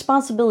that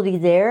responsibility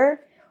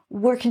there,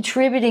 we're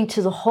contributing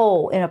to the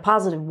whole in a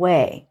positive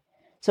way.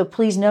 So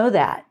please know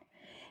that.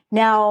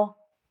 Now,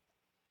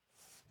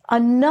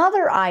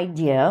 another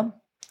idea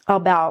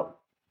about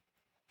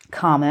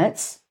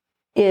comets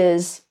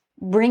is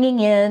bringing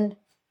in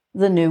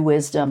the new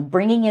wisdom,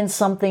 bringing in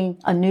something,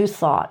 a new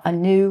thought, a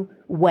new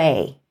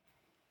way.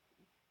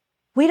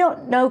 We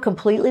don't know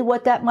completely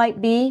what that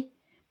might be,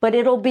 but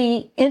it'll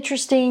be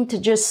interesting to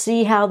just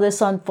see how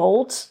this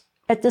unfolds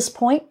at this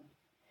point.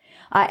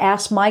 I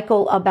asked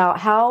Michael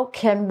about how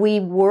can we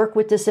work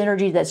with this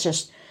energy that's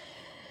just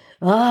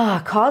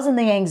causing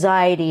the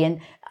anxiety. And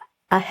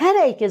a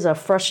headache is a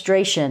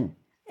frustration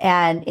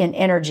and in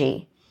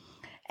energy.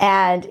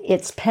 And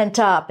it's pent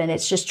up and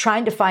it's just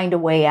trying to find a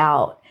way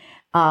out.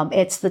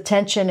 It's the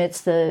tension,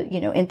 it's the,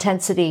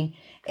 intensity.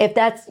 If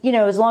that's,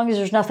 as long as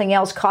there's nothing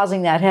else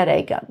causing that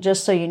headache,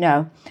 just so you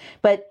know.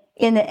 But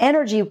in the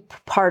energy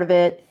part of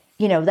it,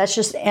 that's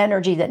just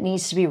energy that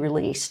needs to be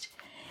released.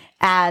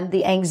 And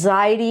the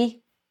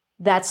anxiety,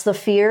 that's the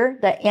fear.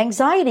 The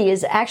anxiety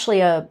is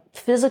actually a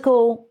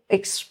physical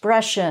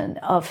expression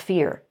of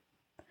fear.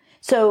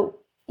 So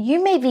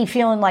you may be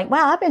feeling like,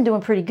 wow, I've been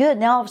doing pretty good.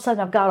 Now all of a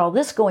sudden I've got all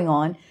this going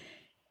on.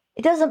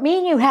 It doesn't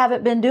mean you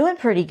haven't been doing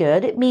pretty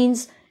good. It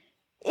means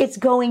it's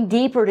going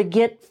deeper to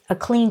get a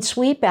clean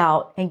sweep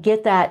out and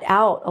get that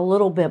out a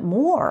little bit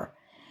more.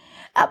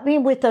 I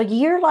mean, with a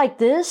year like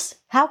this,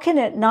 how can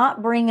it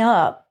not bring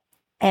up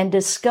and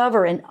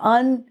discover and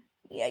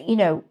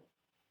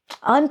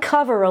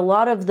uncover a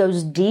lot of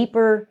those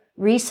deeper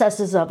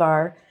recesses of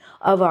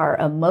our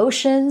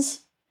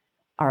emotions,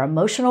 our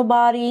emotional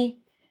body?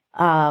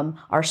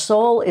 Our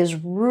soul is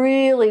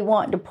really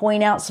wanting to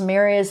point out some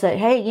areas that,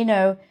 hey,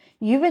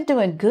 you've been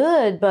doing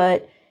good,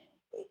 but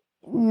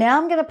now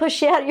I'm going to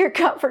push you out of your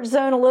comfort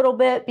zone a little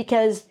bit,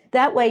 because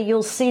that way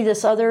you'll see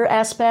this other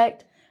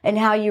aspect and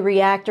how you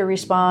react or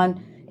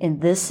respond in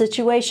this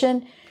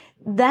situation.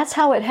 That's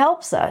how it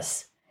helps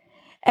us.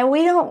 And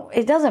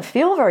it doesn't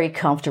feel very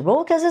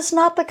comfortable because it's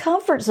not the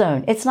comfort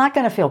zone. It's not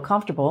going to feel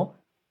comfortable.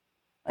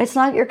 It's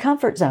not your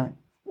comfort zone.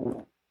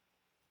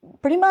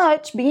 Pretty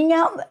much being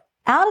out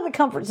of the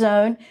comfort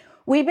zone.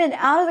 We've been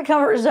out of the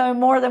comfort zone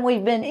more than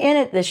we've been in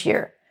it this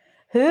year.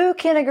 Who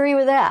can agree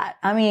with that?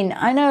 I mean,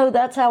 I know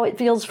that's how it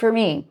feels for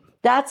me.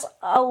 That's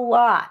a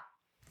lot.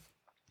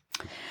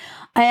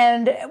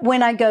 And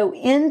when I go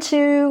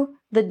into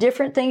the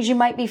different things you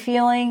might be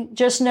feeling,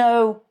 just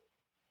know,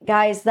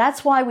 guys,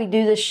 that's why we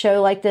do this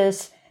show like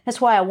this. That's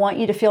why I want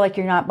you to feel like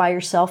you're not by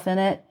yourself in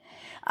it.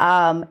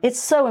 It's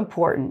so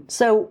important.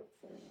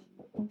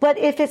 But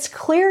if it's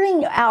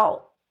clearing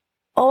out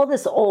all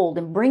this old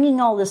and bringing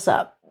all this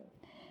up,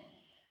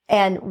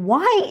 and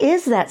why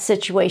is that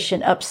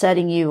situation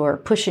upsetting you or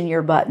pushing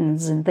your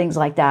buttons and things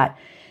like that?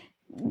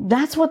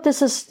 That's what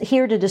this is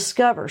here to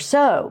discover.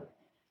 So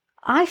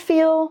I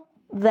feel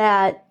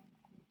that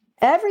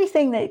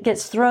everything that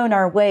gets thrown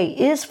our way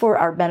is for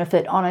our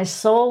benefit on a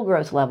soul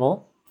growth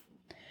level.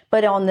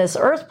 But on this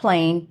earth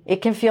plane,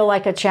 it can feel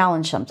like a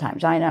challenge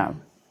sometimes. I know.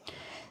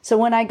 So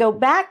when I go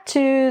back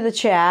to the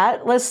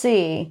chat, let's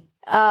see.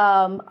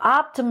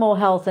 Optimal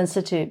Health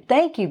Institute.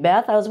 Thank you,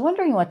 Beth. I was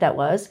wondering what that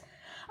was.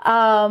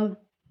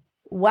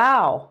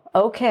 Wow.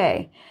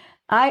 Okay.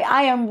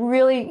 I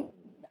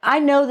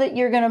know that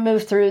you're going to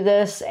move through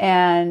this,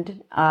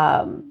 and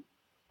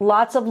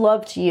lots of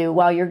love to you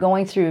while you're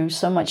going through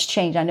so much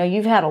change. I know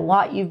you've had a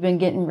lot you've been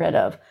getting rid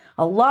of,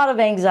 a lot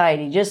of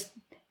anxiety, just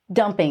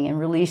dumping and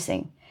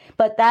releasing.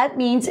 But that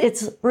means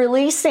it's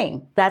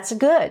releasing. That's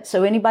good.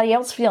 So anybody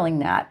else feeling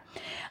that?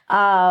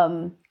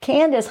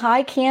 Candace,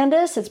 hi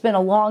Candace. It's been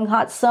a long,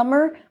 hot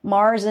summer.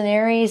 Mars in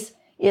Aries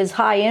is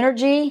high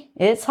energy.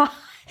 It's hot.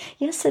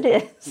 Yes, it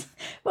is.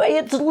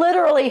 It's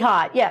literally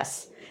hot.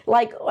 Yes.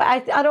 Like,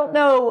 I don't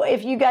know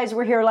if you guys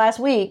were here last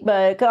week,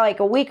 but like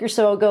a week or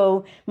so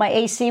ago, my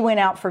AC went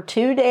out for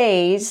 2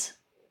 days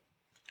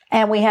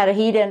and we had a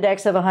heat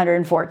index of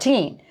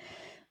 114.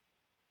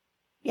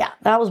 Yeah,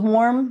 that was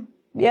warm.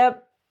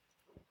 Yep.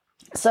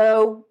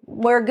 So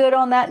we're good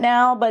on that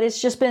now, but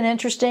it's just been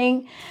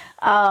interesting.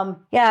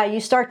 You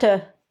start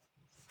to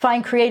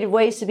find creative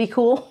ways to be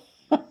cool.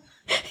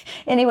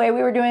 Anyway,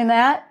 we were doing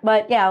that.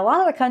 But yeah, a lot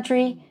of the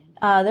country,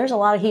 there's a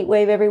lot of heat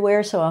wave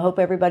everywhere. So I hope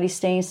everybody's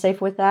staying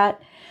safe with that.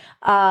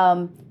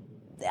 Shadana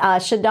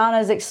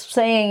is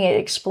saying it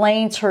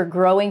explains her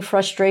growing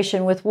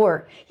frustration with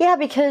work. Yeah,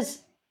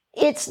 because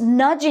it's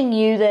nudging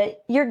you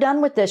that you're done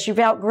with this. You've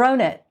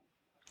outgrown it.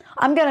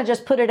 I'm going to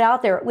just put it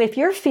out there. If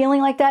you're feeling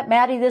like that,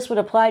 Maddie, this would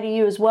apply to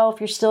you as well if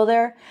you're still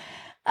there.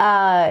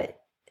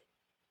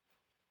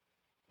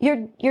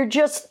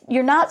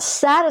 You're not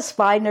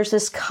satisfied, and there's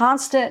this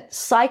constant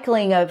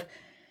cycling of,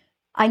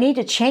 I need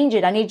to change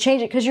it. I need to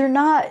change it, because you're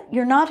not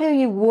who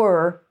you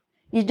were.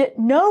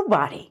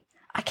 Nobody.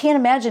 I can't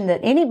imagine that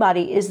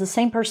anybody is the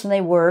same person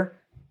they were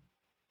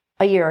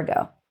a year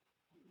ago,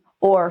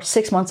 or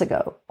 6 months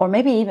ago, or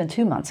maybe even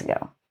 2 months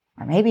ago,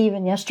 or maybe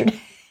even yesterday.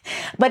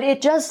 But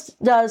it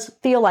just does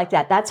feel like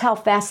that. That's how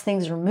fast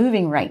things are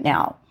moving right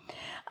now.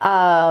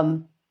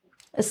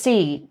 Let's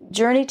see.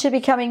 Journey to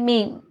Becoming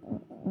Me.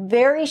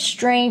 very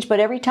strange, but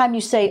every time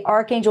you say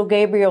Archangel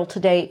Gabriel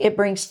today, it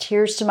brings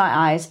tears to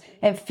my eyes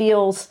and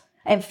feels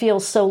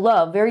so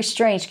loved. Very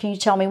strange. Can you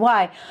tell me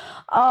why?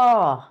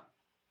 Oh,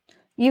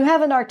 you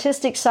have an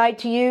artistic side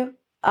to you.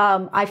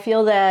 I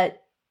feel that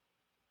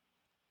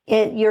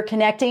you're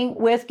connecting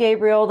with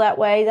Gabriel that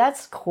way.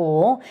 That's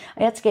cool.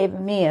 That's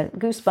giving me a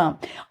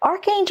goosebump.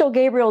 Archangel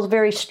Gabriel is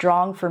very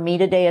strong for me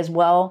today as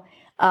well.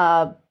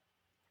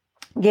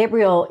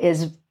 Gabriel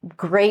is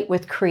great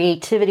with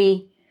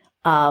creativity,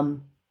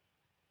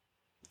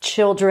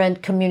 children,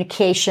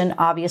 communication,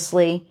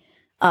 obviously,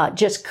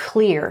 just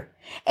clear.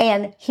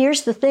 And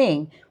here's the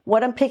thing.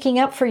 What I'm picking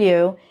up for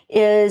you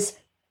is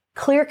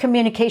clear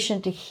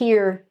communication to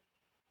hear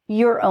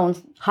your own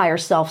higher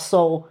self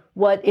soul,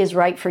 what is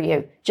right for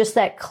you, just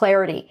that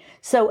clarity.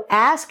 So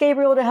ask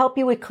Gabriel to help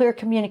you with clear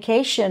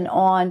communication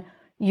on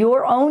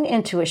your own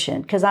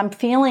intuition, because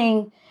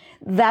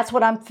that's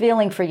what I'm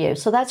feeling for you.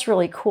 So that's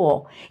really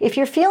cool. If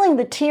you're feeling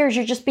the tears,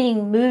 you're just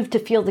being moved to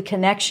feel the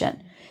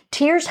connection.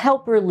 Tears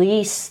help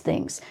release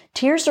things.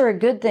 Tears are a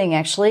good thing,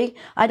 actually.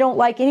 I don't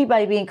like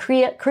anybody being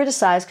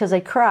criticized because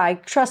they cry.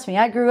 Trust me,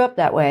 I grew up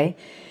that way.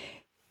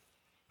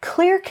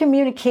 Clear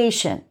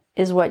communication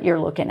is what you're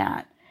looking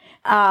at.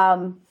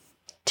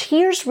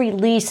 Tears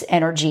release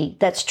energy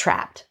that's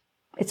trapped.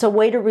 It's a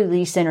way to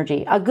release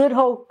energy. A good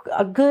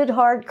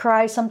hard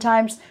cry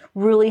sometimes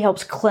really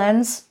helps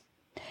cleanse.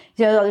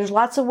 There's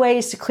lots of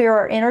ways to clear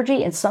our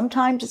energy, and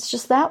sometimes it's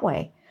just that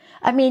way.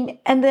 I mean,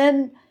 and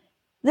then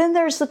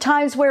there's the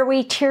times where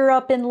we tear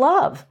up in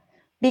love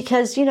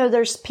because,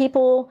 there's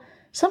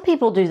some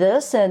people do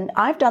this, and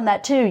I've done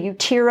that too. You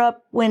tear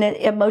up when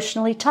it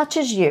emotionally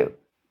touches you.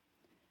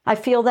 I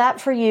feel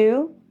that for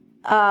you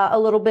a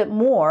little bit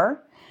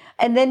more.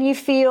 And then you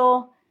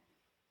feel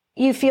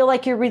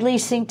like you're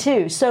releasing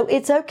too. So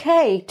it's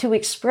okay to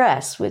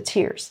express with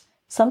tears.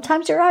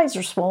 Sometimes your eyes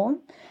are swollen,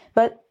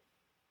 but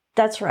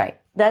that's right.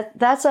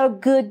 That's a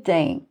good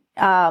thing.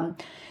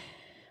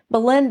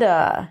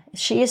 Belinda,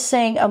 she is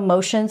saying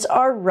emotions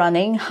are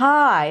running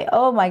high.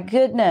 Oh my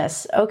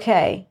goodness.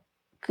 Okay.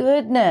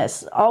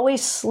 Goodness.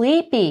 Always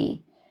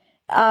sleepy.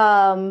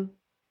 Always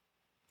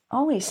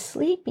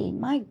sleepy.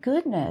 My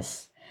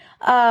goodness.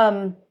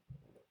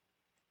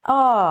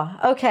 Oh,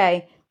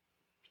 okay.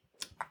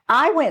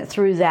 I went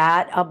through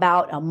that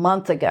about a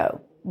month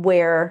ago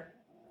where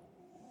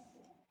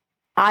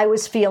I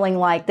was feeling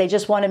like they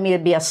just wanted me to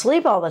be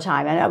asleep all the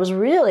time. And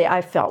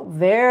I felt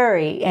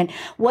and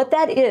what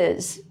that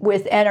is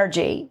with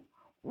energy,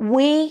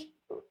 we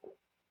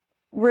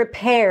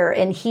repair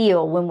and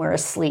heal when we're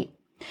asleep.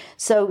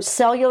 So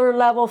cellular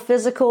level,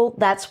 physical,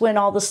 that's when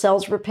all the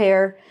cells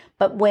repair.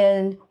 But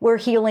when we're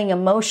healing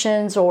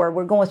emotions or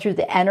we're going through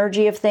the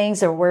energy of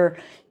things or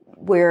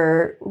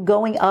we're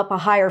going up a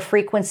higher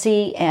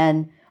frequency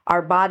and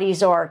our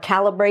bodies are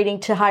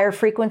calibrating to higher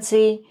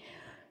frequency,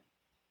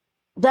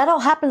 that all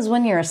happens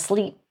when you're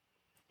asleep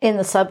in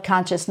the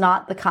subconscious,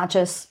 not the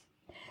conscious.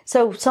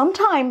 So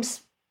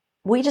sometimes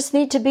we just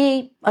need to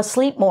be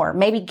asleep more,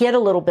 maybe get a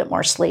little bit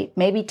more sleep,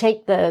 maybe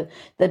take the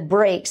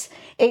breaks.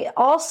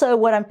 Also,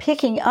 what I'm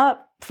picking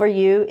up for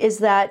you is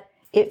that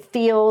it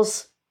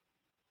feels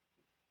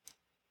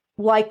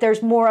like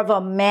there's more of a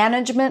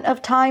management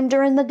of time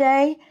during the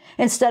day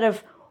instead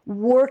of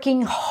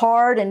working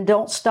hard and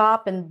don't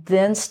stop and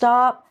then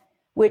stop,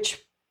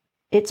 which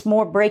it's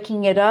more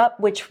breaking it up,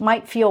 which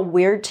might feel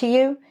weird to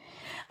you.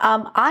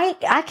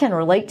 I can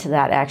relate to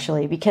that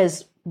actually,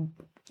 because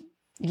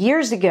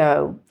years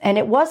ago, and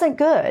it wasn't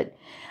good,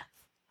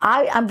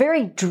 I'm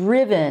very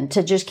driven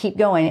to just keep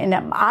going.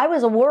 And I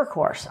was a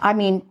workhorse. I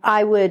mean,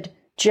 I would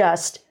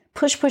just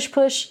push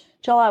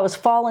till I was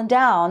falling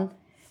down.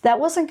 That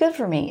wasn't good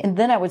for me. And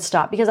then I would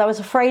stop because I was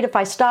afraid if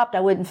I stopped, I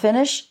wouldn't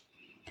finish.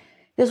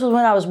 This was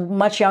when I was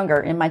much younger,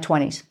 in my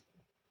 20s.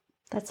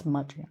 That's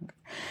much younger.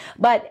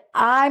 But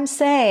I'm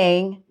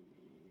saying,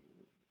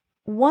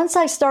 once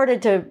I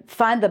started to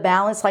find the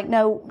balance, like,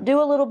 no,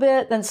 do a little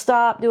bit, then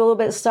stop, do a little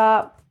bit,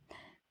 stop.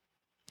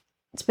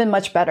 It's been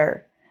much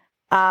better.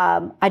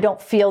 I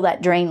don't feel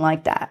that drain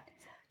like that.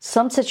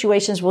 Some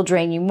situations will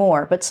drain you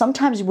more, but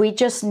sometimes we're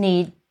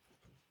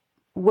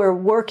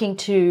working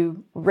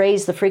to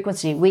raise the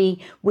frequency.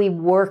 We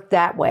work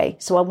that way.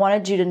 So I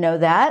wanted you to know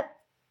that.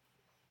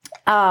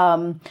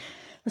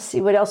 Let's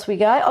see what else we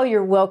got. Oh,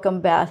 you're welcome,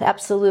 Beth.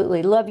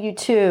 Absolutely. Love you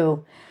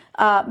too.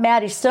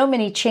 Maddie, so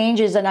many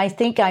changes, and I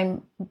think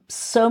I'm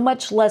so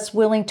much less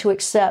willing to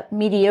accept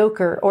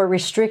mediocre or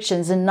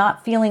restrictions and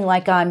not feeling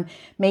like I'm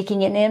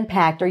making an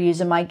impact or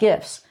using my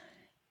gifts.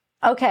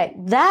 Okay,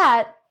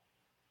 that's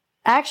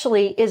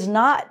actually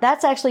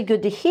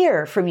good to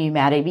hear from you,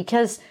 Maddie,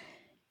 because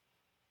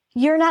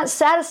you're not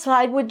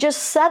satisfied with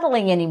just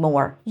settling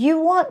anymore.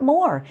 You want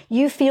more.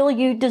 You feel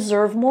you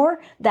deserve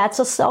more. That's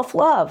a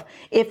self-love.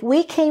 If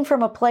we came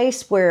from a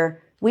place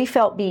where we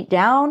felt beat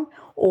down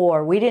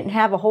or we didn't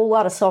have a whole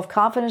lot of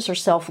self-confidence or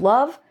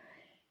self-love,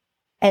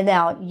 and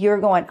now you're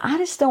going, I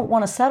just don't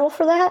want to settle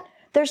for that.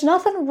 There's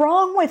nothing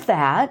wrong with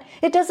that.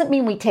 It doesn't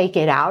mean we take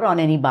it out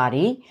on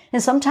anybody.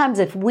 And sometimes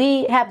if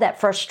we have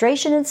that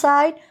frustration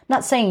inside, I'm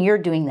not saying you're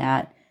doing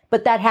that,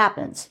 but that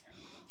happens.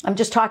 I'm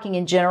just talking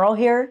in general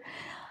here.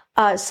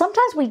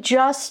 Sometimes we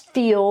just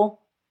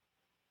feel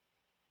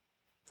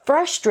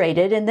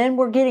frustrated, and then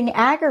we're getting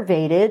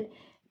aggravated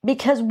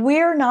because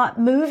we're not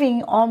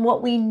moving on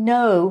what we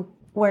know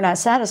we're not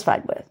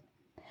satisfied with.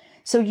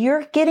 So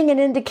you're getting an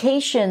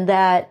indication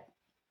that,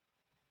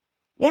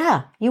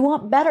 yeah, you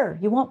want better,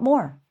 you want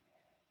more.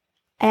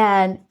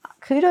 And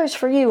kudos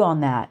for you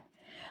on that.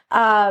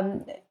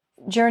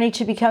 Journey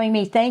to Becoming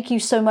Me. Thank you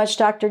so much,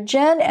 Dr.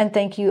 Jen, and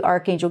thank you,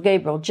 Archangel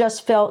Gabriel.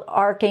 Just felt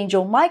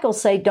Archangel Michael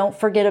say, don't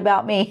forget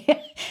about me.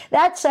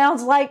 That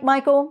sounds like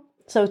Michael.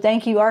 So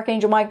thank you,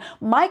 Archangel Michael.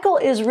 Michael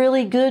is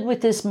really good with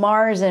this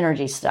Mars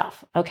energy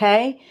stuff,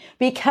 okay?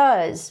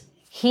 Because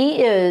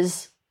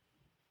he's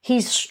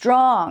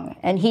strong,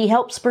 and he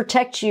helps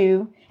protect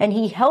you, and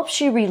he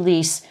helps you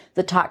release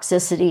the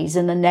toxicities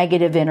and the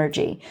negative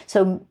energy.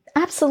 So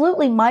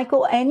absolutely,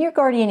 Michael and your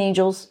guardian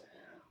angels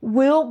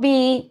will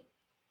be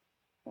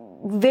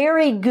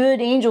very good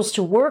angels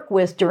to work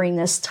with during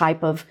this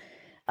type of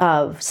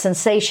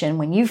sensation.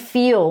 When you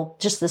feel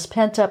just this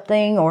pent up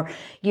thing, or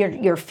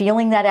you're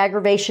feeling that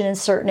aggravation in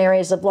certain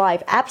areas of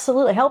life,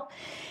 absolutely help.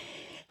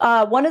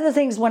 One of the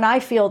things when I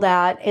feel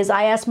that is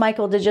I ask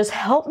Michael to just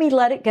help me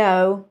let it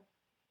go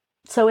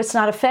so it's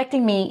not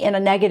affecting me in a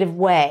negative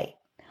way.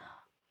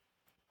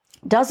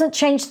 Doesn't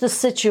change the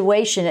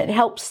situation. It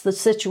helps the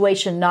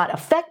situation not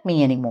affect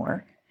me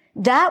anymore.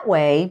 That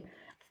way,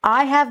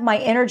 I have my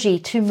energy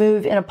to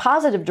move in a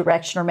positive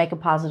direction or make a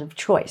positive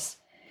choice.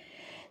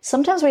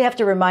 Sometimes we have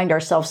to remind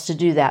ourselves to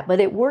do that, but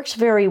it works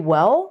very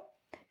well.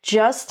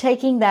 Just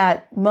taking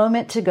that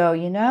moment to go,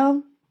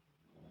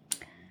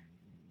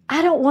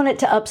 I don't want it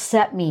to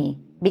upset me,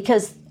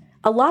 because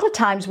a lot of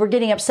times we're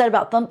getting upset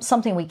about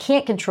something we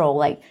can't control,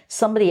 like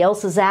somebody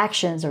else's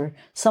actions or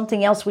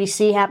something else we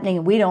see happening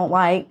and we don't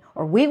like,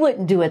 or we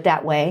wouldn't do it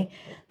that way.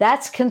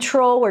 That's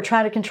control. We're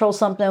trying to control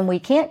something we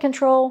can't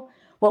control.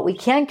 What we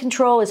can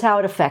control is how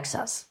it affects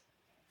us.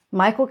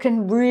 Michael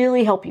can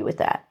really help you with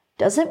that.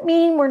 Doesn't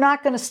mean we're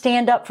not going to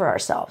stand up for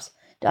ourselves.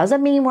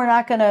 Doesn't mean we're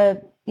not going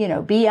to,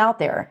 be out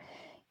there.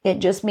 It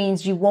just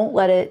means you won't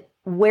let it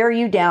wear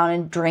you down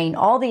and drain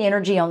all the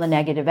energy on the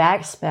negative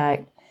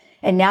aspect.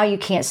 And now you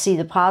can't see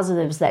the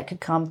positives that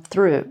could come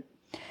through.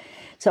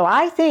 So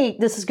I think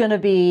this is going to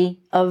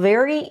be a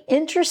very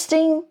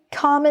interesting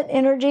comet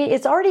energy.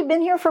 It's already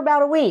been here for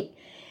about a week.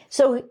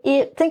 So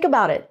think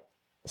about it.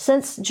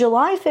 Since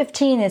July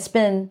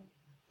 15,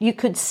 you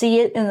could see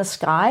it in the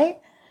sky.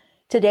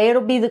 Today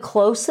it'll be the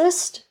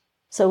closest.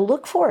 So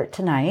look for it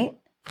tonight.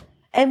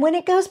 And when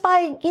it goes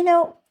by,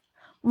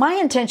 my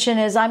intention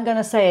is I'm going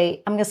to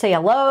say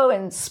hello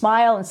and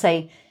smile and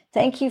say,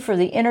 thank you for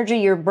the energy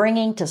you're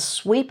bringing to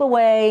sweep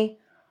away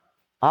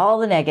all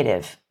the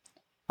negative,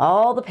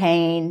 all the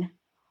pain,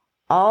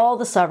 all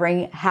the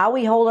suffering, how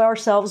we hold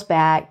ourselves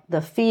back,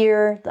 the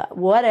fear,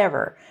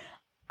 whatever.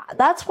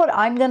 That's what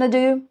I'm going to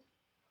do.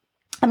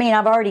 I mean,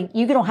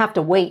 you don't have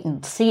to wait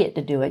and see it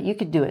to do it. You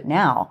could do it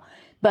now.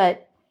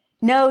 But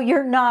no,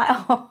 you're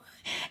not.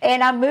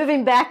 And I'm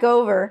moving back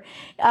over.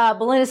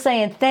 Belinda's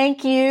saying,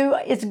 thank you.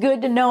 It's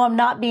good to know I'm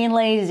not being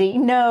lazy.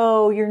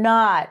 No, you're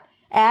not.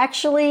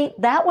 Actually,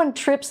 that one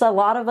trips a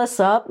lot of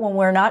us up when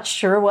we're not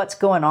sure what's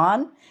going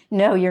on.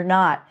 No, you're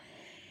not.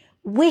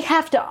 We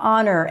have to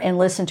honor and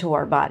listen to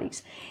our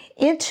bodies.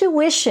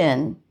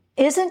 Intuition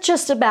isn't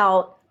just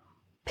about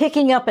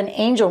picking up an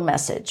angel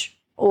message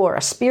or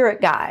a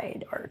spirit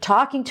guide or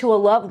talking to a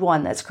loved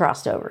one that's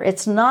crossed over.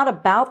 It's not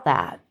about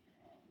that.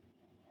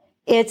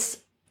 It's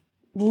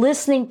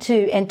listening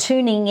to and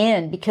tuning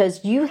in,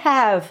 because you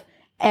have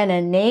an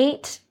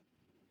innate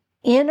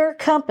inner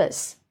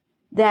compass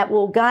that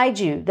will guide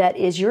you, that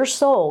is your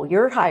soul,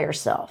 your higher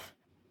self.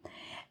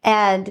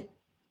 And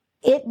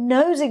it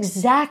knows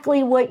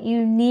exactly what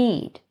you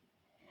need.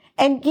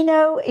 And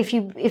if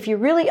you're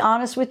really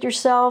honest with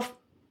yourself,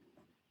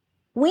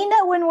 we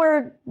know when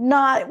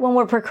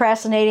we're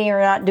procrastinating or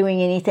not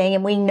doing anything,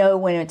 and we know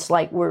when it's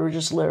like we're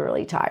just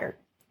literally tired.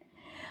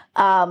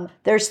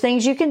 There's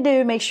things you can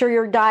do. Make sure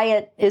your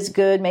diet is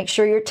good. Make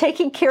sure you're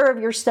taking care of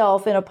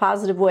yourself in a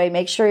positive way.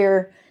 Make sure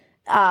you're,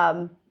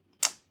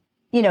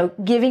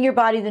 giving your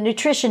body the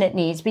nutrition it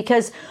needs,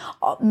 because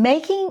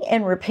making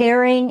and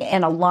repairing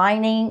and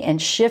aligning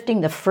and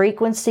shifting the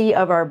frequency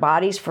of our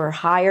bodies for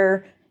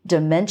higher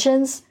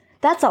dimensions,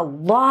 that's a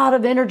lot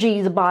of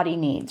energy the body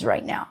needs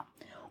right now.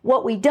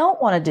 What we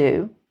don't want to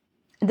do,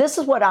 this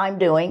is what I'm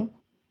doing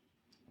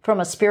from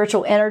a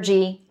spiritual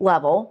energy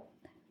level.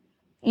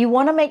 You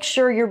want to make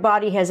sure your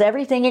body has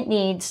everything it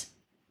needs,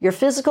 your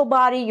physical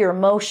body, your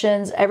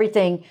emotions,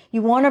 everything.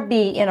 You want to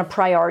be in a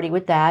priority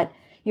with that.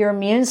 Your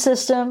immune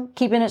system,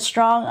 keeping it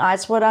strong,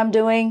 that's what I'm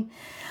doing.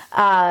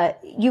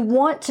 You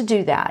want to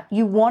do that.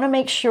 You want to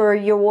make sure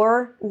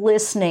you're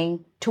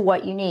listening to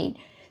what you need.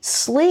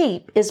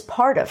 Sleep is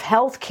part of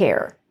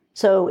healthcare.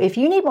 So if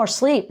you need more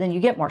sleep, then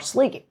you get more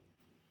sleep.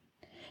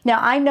 Now,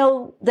 I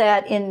know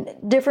that in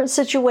different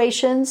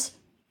situations,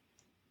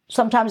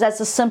 sometimes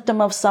that's a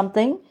symptom of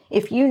something.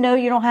 If you know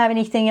you don't have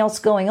anything else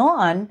going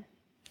on,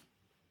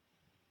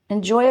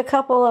 enjoy a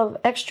couple of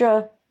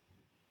extra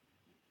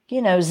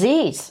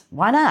Z's.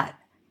 Why not?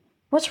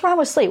 What's wrong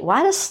with sleep?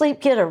 Why does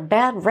sleep get a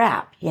bad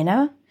rap,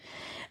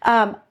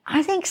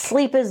 I think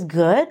sleep is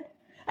good.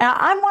 And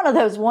I'm one of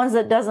those ones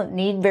that doesn't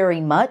need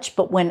very much,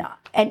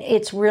 and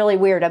it's really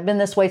weird. I've been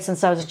this way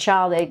since I was a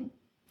child.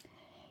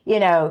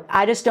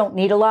 I just don't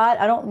need a lot.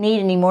 I don't need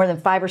any more than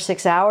 5 or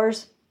 6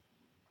 hours.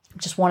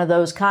 Just one of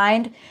those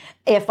kind.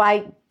 If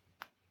I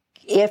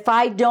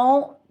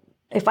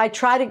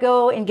try to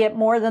go and get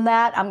more than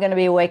that, I'm going to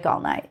be awake all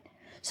night.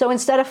 So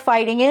instead of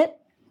fighting it,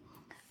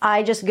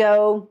 I just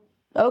go,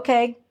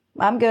 okay,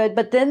 I'm good.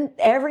 But then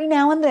every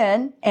now and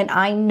then, and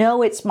I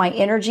know it's my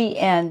energy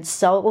and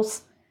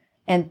cells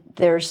and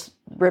there's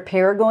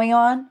repair going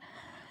on,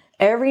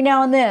 every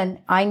now and then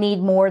I need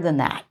more than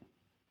that.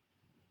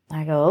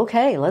 I go,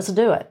 okay, let's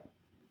do it.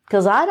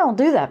 Because I don't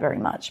do that very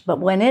much. But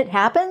when it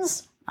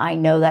happens, I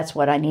know that's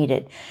what I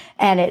needed.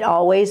 And it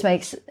always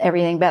makes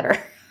everything better.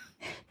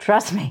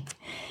 Trust me.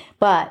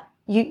 But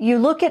you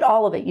look at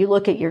all of it. You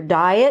look at your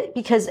diet,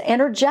 because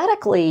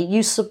energetically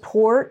you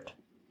support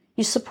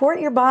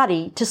your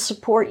body to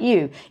support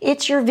you.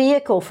 It's your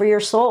vehicle for your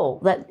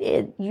soul.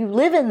 You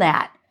live in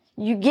that.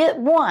 You get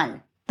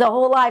one the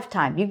whole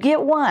lifetime. You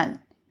get one.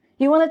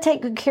 You want to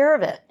take good care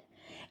of it.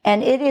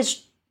 And it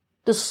is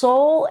the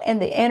soul,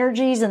 and the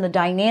energies and the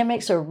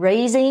dynamics are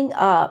raising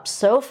up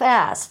so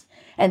fast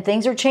and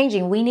things are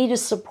changing. We need to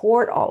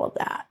support all of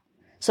that.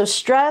 So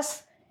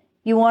stress,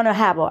 you want to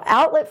have an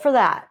outlet for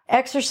that.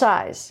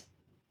 Exercise,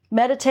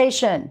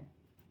 meditation.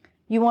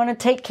 You want to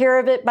take care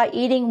of it by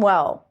eating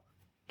well.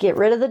 Get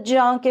rid of the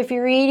junk if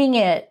you're eating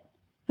it.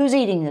 Who's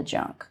eating the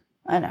junk?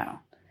 I know.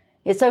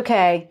 It's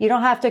okay. You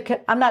don't have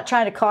to, I'm not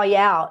trying to call you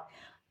out.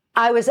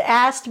 I was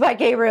asked by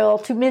Gabriel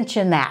to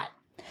mention that.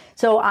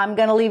 So I'm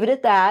going to leave it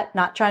at that.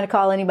 Not trying to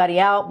call anybody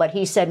out, but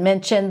he said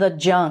mention the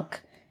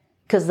junk,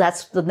 because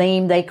that's the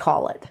name they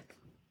call it.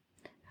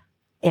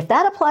 If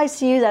that applies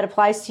to you, that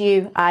applies to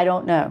you. I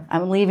don't know.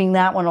 I'm leaving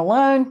that one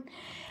alone.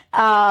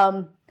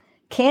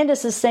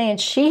 Candace is saying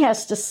she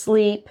has to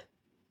sleep.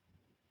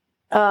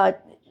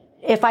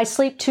 If I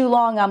sleep too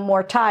long, I'm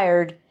more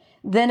tired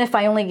than if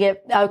I only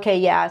get, okay,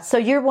 yeah. So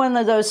you're one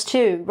of those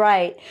too,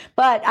 right?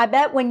 But I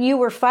bet when you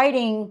were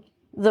fighting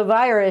the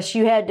virus,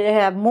 you had to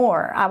have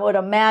more, I would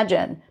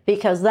imagine,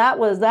 because that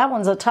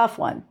one's a tough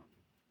one.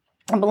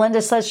 And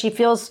Belinda says she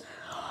feels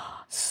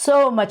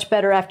so much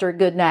better after a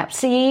good nap.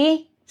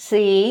 See,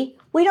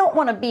 we don't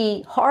want to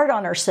be hard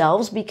on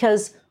ourselves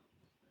because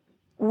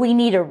we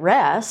need a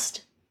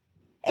rest.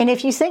 And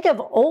if you think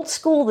of old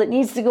school that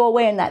needs to go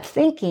away in that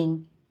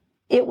thinking,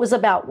 it was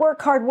about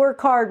work hard,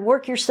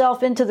 work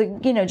yourself into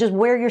the, just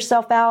wear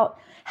yourself out.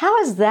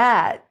 How is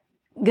that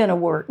going to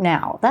work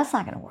now? That's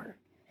not going to work.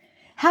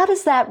 How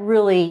does that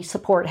really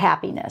support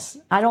happiness?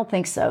 I don't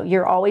think so.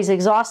 You're always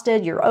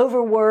exhausted. You're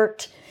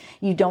overworked.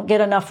 You don't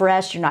get enough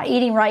rest. You're not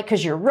eating right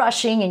because you're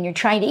rushing and you're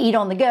trying to eat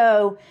on the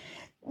go.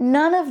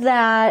 None of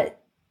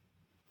that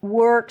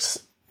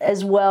works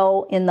as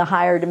well in the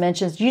higher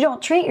dimensions. You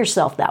don't treat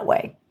yourself that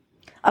way.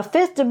 A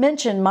fifth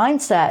dimension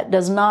mindset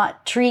does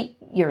not treat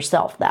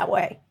yourself that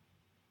way.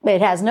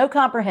 It has no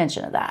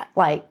comprehension of that.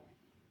 Like,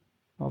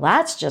 well,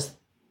 that's just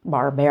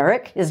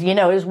barbaric, is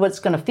what's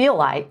going to feel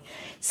like.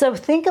 So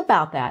think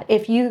about that.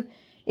 If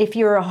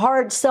you're a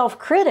hard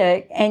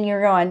self-critic and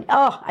you're going,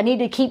 oh, I need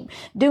to keep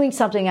doing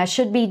something, I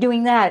should be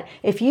doing that.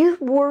 If you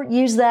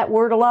use that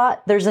word a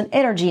lot, there's an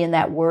energy in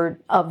that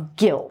word of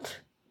guilt.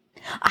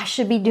 I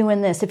should be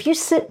doing this. If you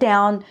sit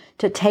down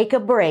to take a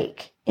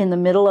break in the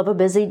middle of a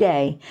busy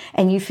day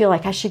and you feel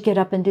like I should get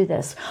up and do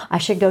this, I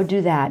should go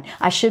do that,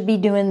 I should be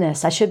doing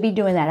this, I should be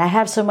doing that, I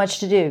have so much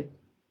to do.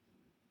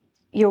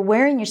 You're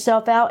wearing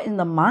yourself out in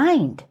the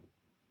mind.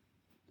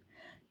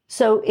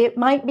 So it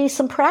might be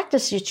some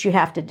practice that you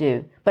have to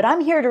do. But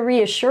I'm here to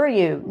reassure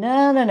you,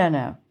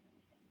 no.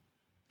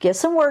 Get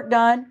some work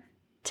done.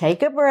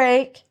 Take a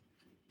break.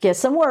 Get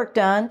some work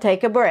done.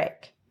 Take a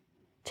break.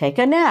 Take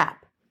a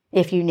nap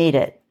if you need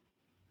it.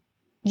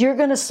 You're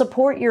going to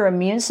support your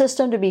immune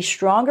system to be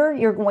stronger.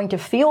 You're going to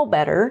feel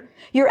better.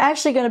 You're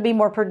actually going to be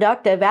more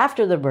productive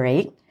after the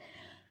break.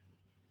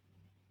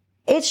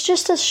 It's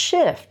just a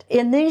shift.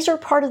 And these are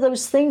part of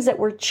those things that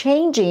we're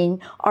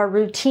changing our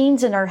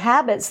routines and our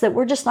habits that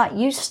we're just not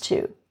used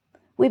to.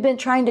 We've been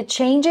trying to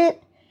change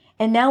it,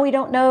 and now we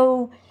don't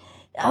know,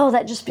 oh,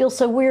 that just feels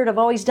so weird. I've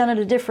always done it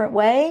a different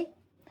way.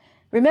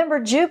 Remember,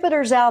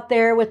 Jupiter's out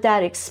there with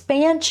that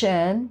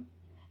expansion,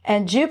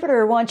 and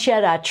Jupiter wants you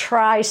to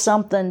try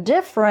something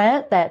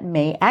different that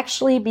may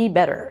actually be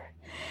better.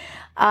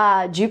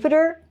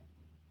 Jupiter,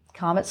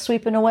 Comet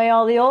sweeping away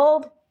all the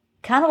old.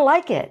 Kind of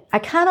like it. I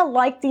kind of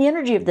like the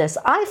energy of this.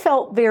 I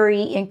felt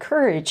very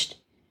encouraged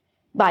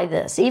by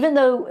this, even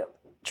though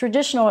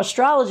traditional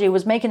astrology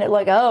was making it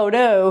like, oh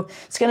no,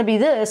 it's going to be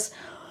this.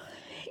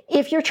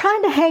 If you're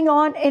trying to hang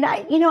on, and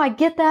I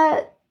get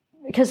that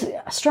because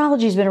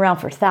astrology's been around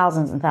for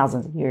thousands and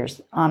thousands of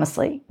years,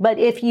 honestly. But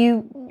if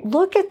you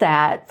look at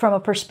that from a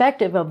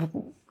perspective of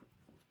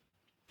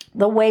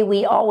the way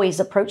we always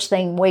approach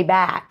things way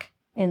back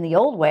in the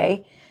old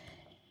way,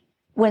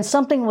 when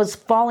something was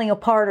falling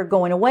apart or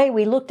going away,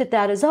 we looked at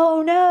that as,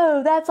 oh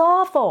no, that's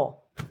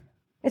awful.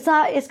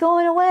 It's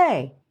going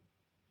away.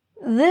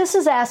 This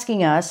is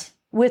asking us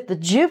with the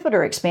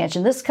Jupiter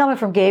expansion. This is coming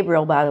from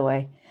Gabriel, by the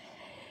way.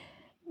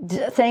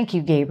 Thank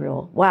you,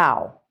 Gabriel.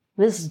 Wow.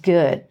 This is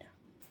good.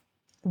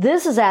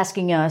 This is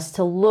asking us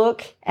to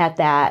look at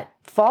that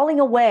falling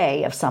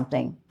away of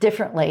something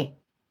differently.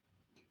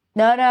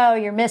 No,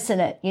 you're missing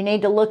it. You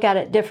need to look at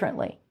it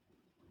differently.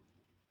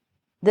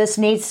 This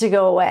needs to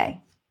go away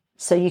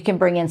so you can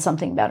bring in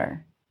something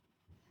better.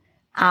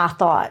 I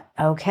thought,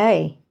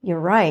 okay, you're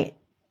right.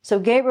 So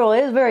Gabriel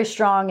is very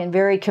strong and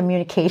very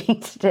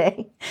communicating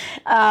today.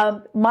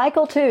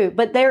 Michael too,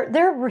 but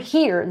they're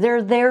here.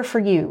 They're there for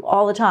you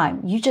all the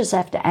time. You just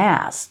have to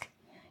ask.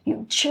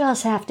 You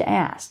just have to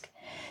ask.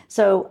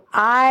 So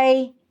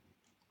I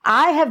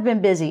have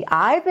been busy.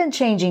 I've been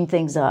changing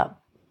things up.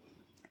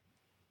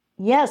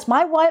 Yes,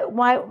 my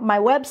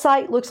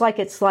website looks like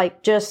it's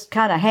like just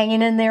kind of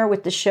hanging in there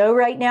with the show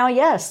right now.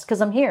 Yes,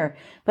 because I'm here.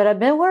 But I've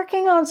been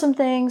working on some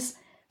things.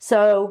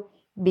 So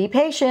be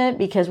patient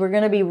because we're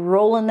going to be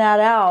rolling that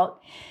out.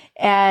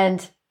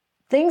 And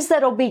things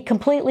that'll be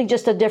completely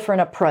just a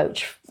different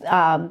approach.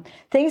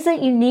 Things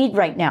that you need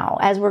right now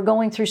as we're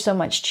going through so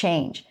much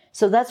change.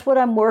 So that's what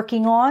I'm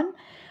working on.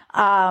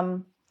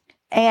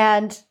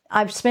 And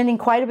I'm spending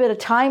quite a bit of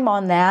time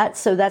on that.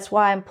 So that's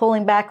why I'm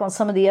pulling back on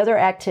some of the other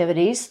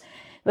activities.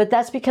 But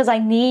that's because I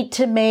need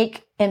to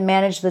make and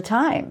manage the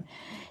time.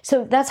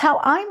 So that's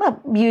how I'm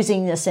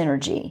using this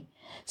energy.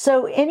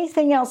 So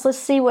anything else? Let's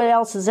see what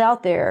else is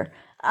out there.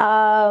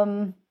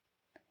 Let's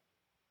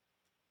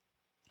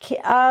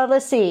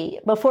see.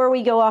 Before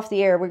we go off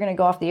the air, we're going to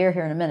go off the air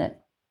here in a minute.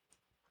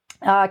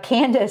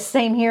 Candace,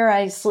 same here.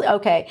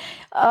 Okay.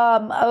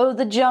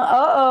 The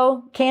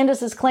junk.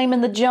 Candace is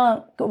claiming the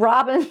junk.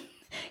 Robin,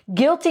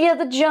 guilty of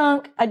the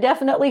junk. I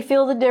definitely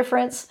feel the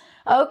difference.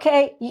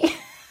 Okay.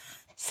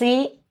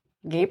 See,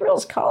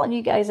 Gabriel's calling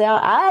you guys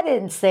out. I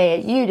didn't say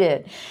it. You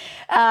did.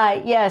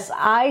 Yes,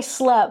 I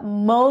slept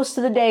most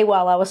of the day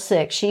while I was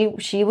sick.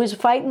 She was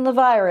fighting the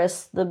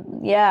virus.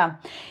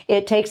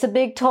 It takes a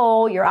big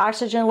toll. Your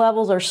oxygen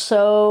levels are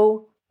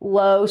so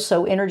low,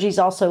 so energy's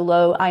also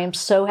low. I am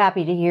so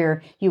happy to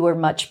hear you are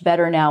much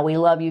better now. We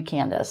love you,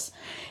 Candace.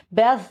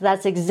 Beth,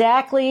 that's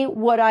exactly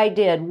what I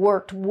did.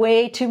 Worked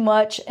way too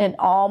much and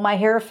all my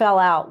hair fell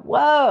out.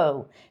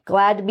 Whoa.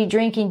 Glad to be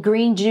drinking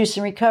green juice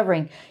and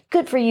recovering.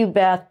 Good for you,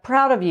 Beth.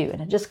 Proud of you. And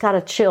I just got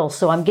a chill.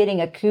 So I'm getting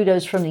a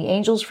kudos from the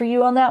angels for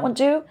you on that one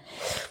too.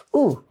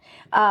 Ooh.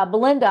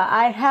 Belinda,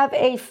 I have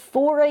a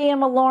 4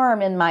 a.m.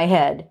 alarm in my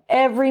head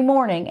every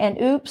morning. And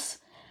oops,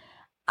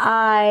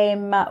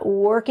 I'm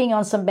working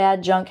on some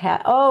bad junk.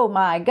 Oh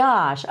my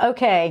gosh.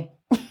 Okay.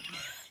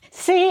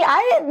 See,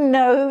 I didn't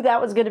know who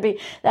that was going to be.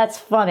 That's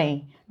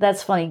funny.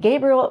 That's funny.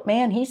 Gabriel,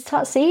 man, he's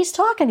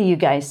talking to you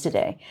guys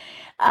today.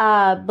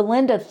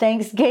 Belinda,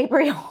 thanks,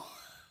 Gabriel.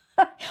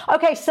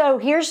 Okay, so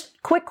here's a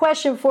quick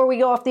question before we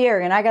go off the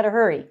air, and I got to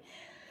hurry.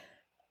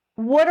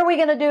 What are we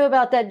going to do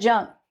about that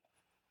junk?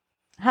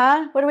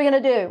 Huh? What are we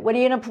going to do? What are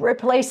you going to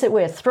replace it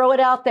with? Throw it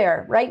out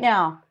there right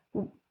now.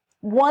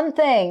 One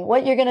thing,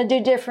 what you're going to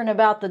do different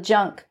about the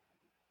junk.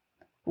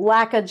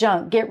 Lack of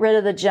junk. Get rid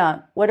of the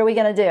junk. What are we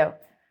going to do?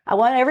 I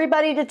want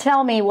everybody to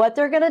tell me what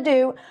they're going to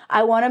do.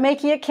 I want to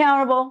make you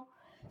accountable.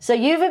 So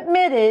you've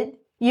admitted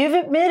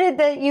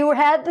that you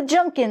had the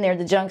junk in there.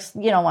 The junk's,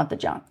 you don't want the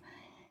junk.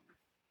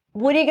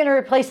 What are you going to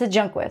replace the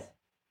junk with?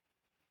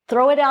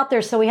 Throw it out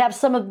there so we have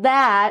some of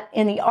that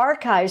in the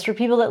archives for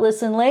people that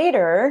listen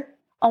later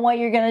on what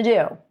you're going to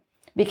do.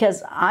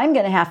 Because I'm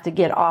going to have to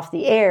get off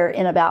the air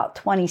in about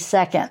 20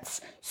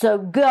 seconds. So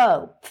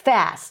go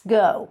fast,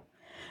 go.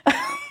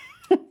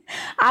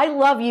 I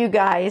love you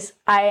guys.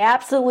 I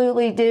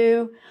absolutely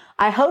do.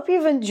 I hope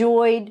you've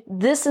enjoyed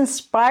this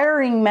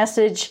inspiring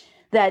message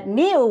that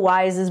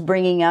Neowise is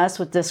bringing us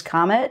with this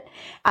comet.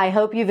 I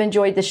hope you've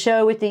enjoyed the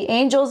show with the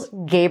angels,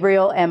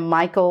 Gabriel and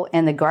Michael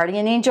and the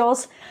guardian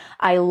angels.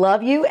 I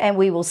love you, and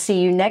we will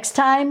see you next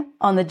time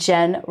on the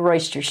Jen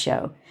Royster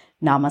Show.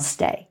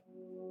 Namaste.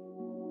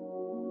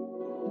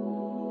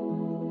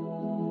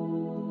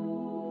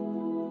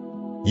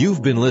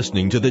 You've been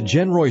listening to The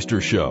Jen Royster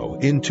Show,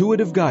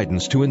 intuitive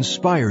guidance to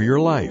inspire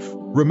your life.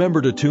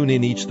 Remember to tune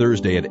in each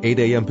Thursday at 8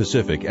 a.m.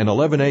 Pacific and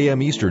 11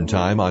 a.m. Eastern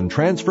Time on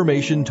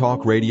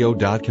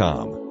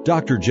transformationtalkradio.com.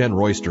 Dr. Jen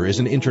Royster is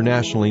an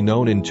internationally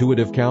known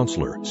intuitive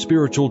counselor,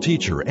 spiritual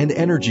teacher, and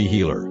energy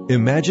healer.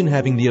 Imagine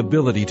having the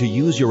ability to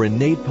use your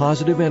innate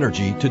positive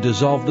energy to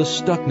dissolve the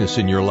stuckness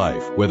in your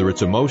life, whether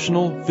it's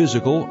emotional,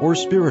 physical, or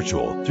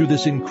spiritual, through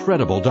this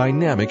incredible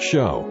dynamic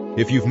show.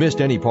 If you've missed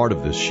any part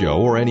of this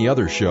show or any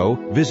other show,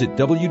 visit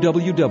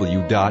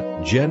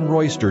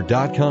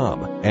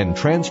www.jenroyster.com and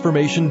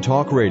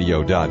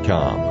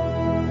transformationtalkradio.com.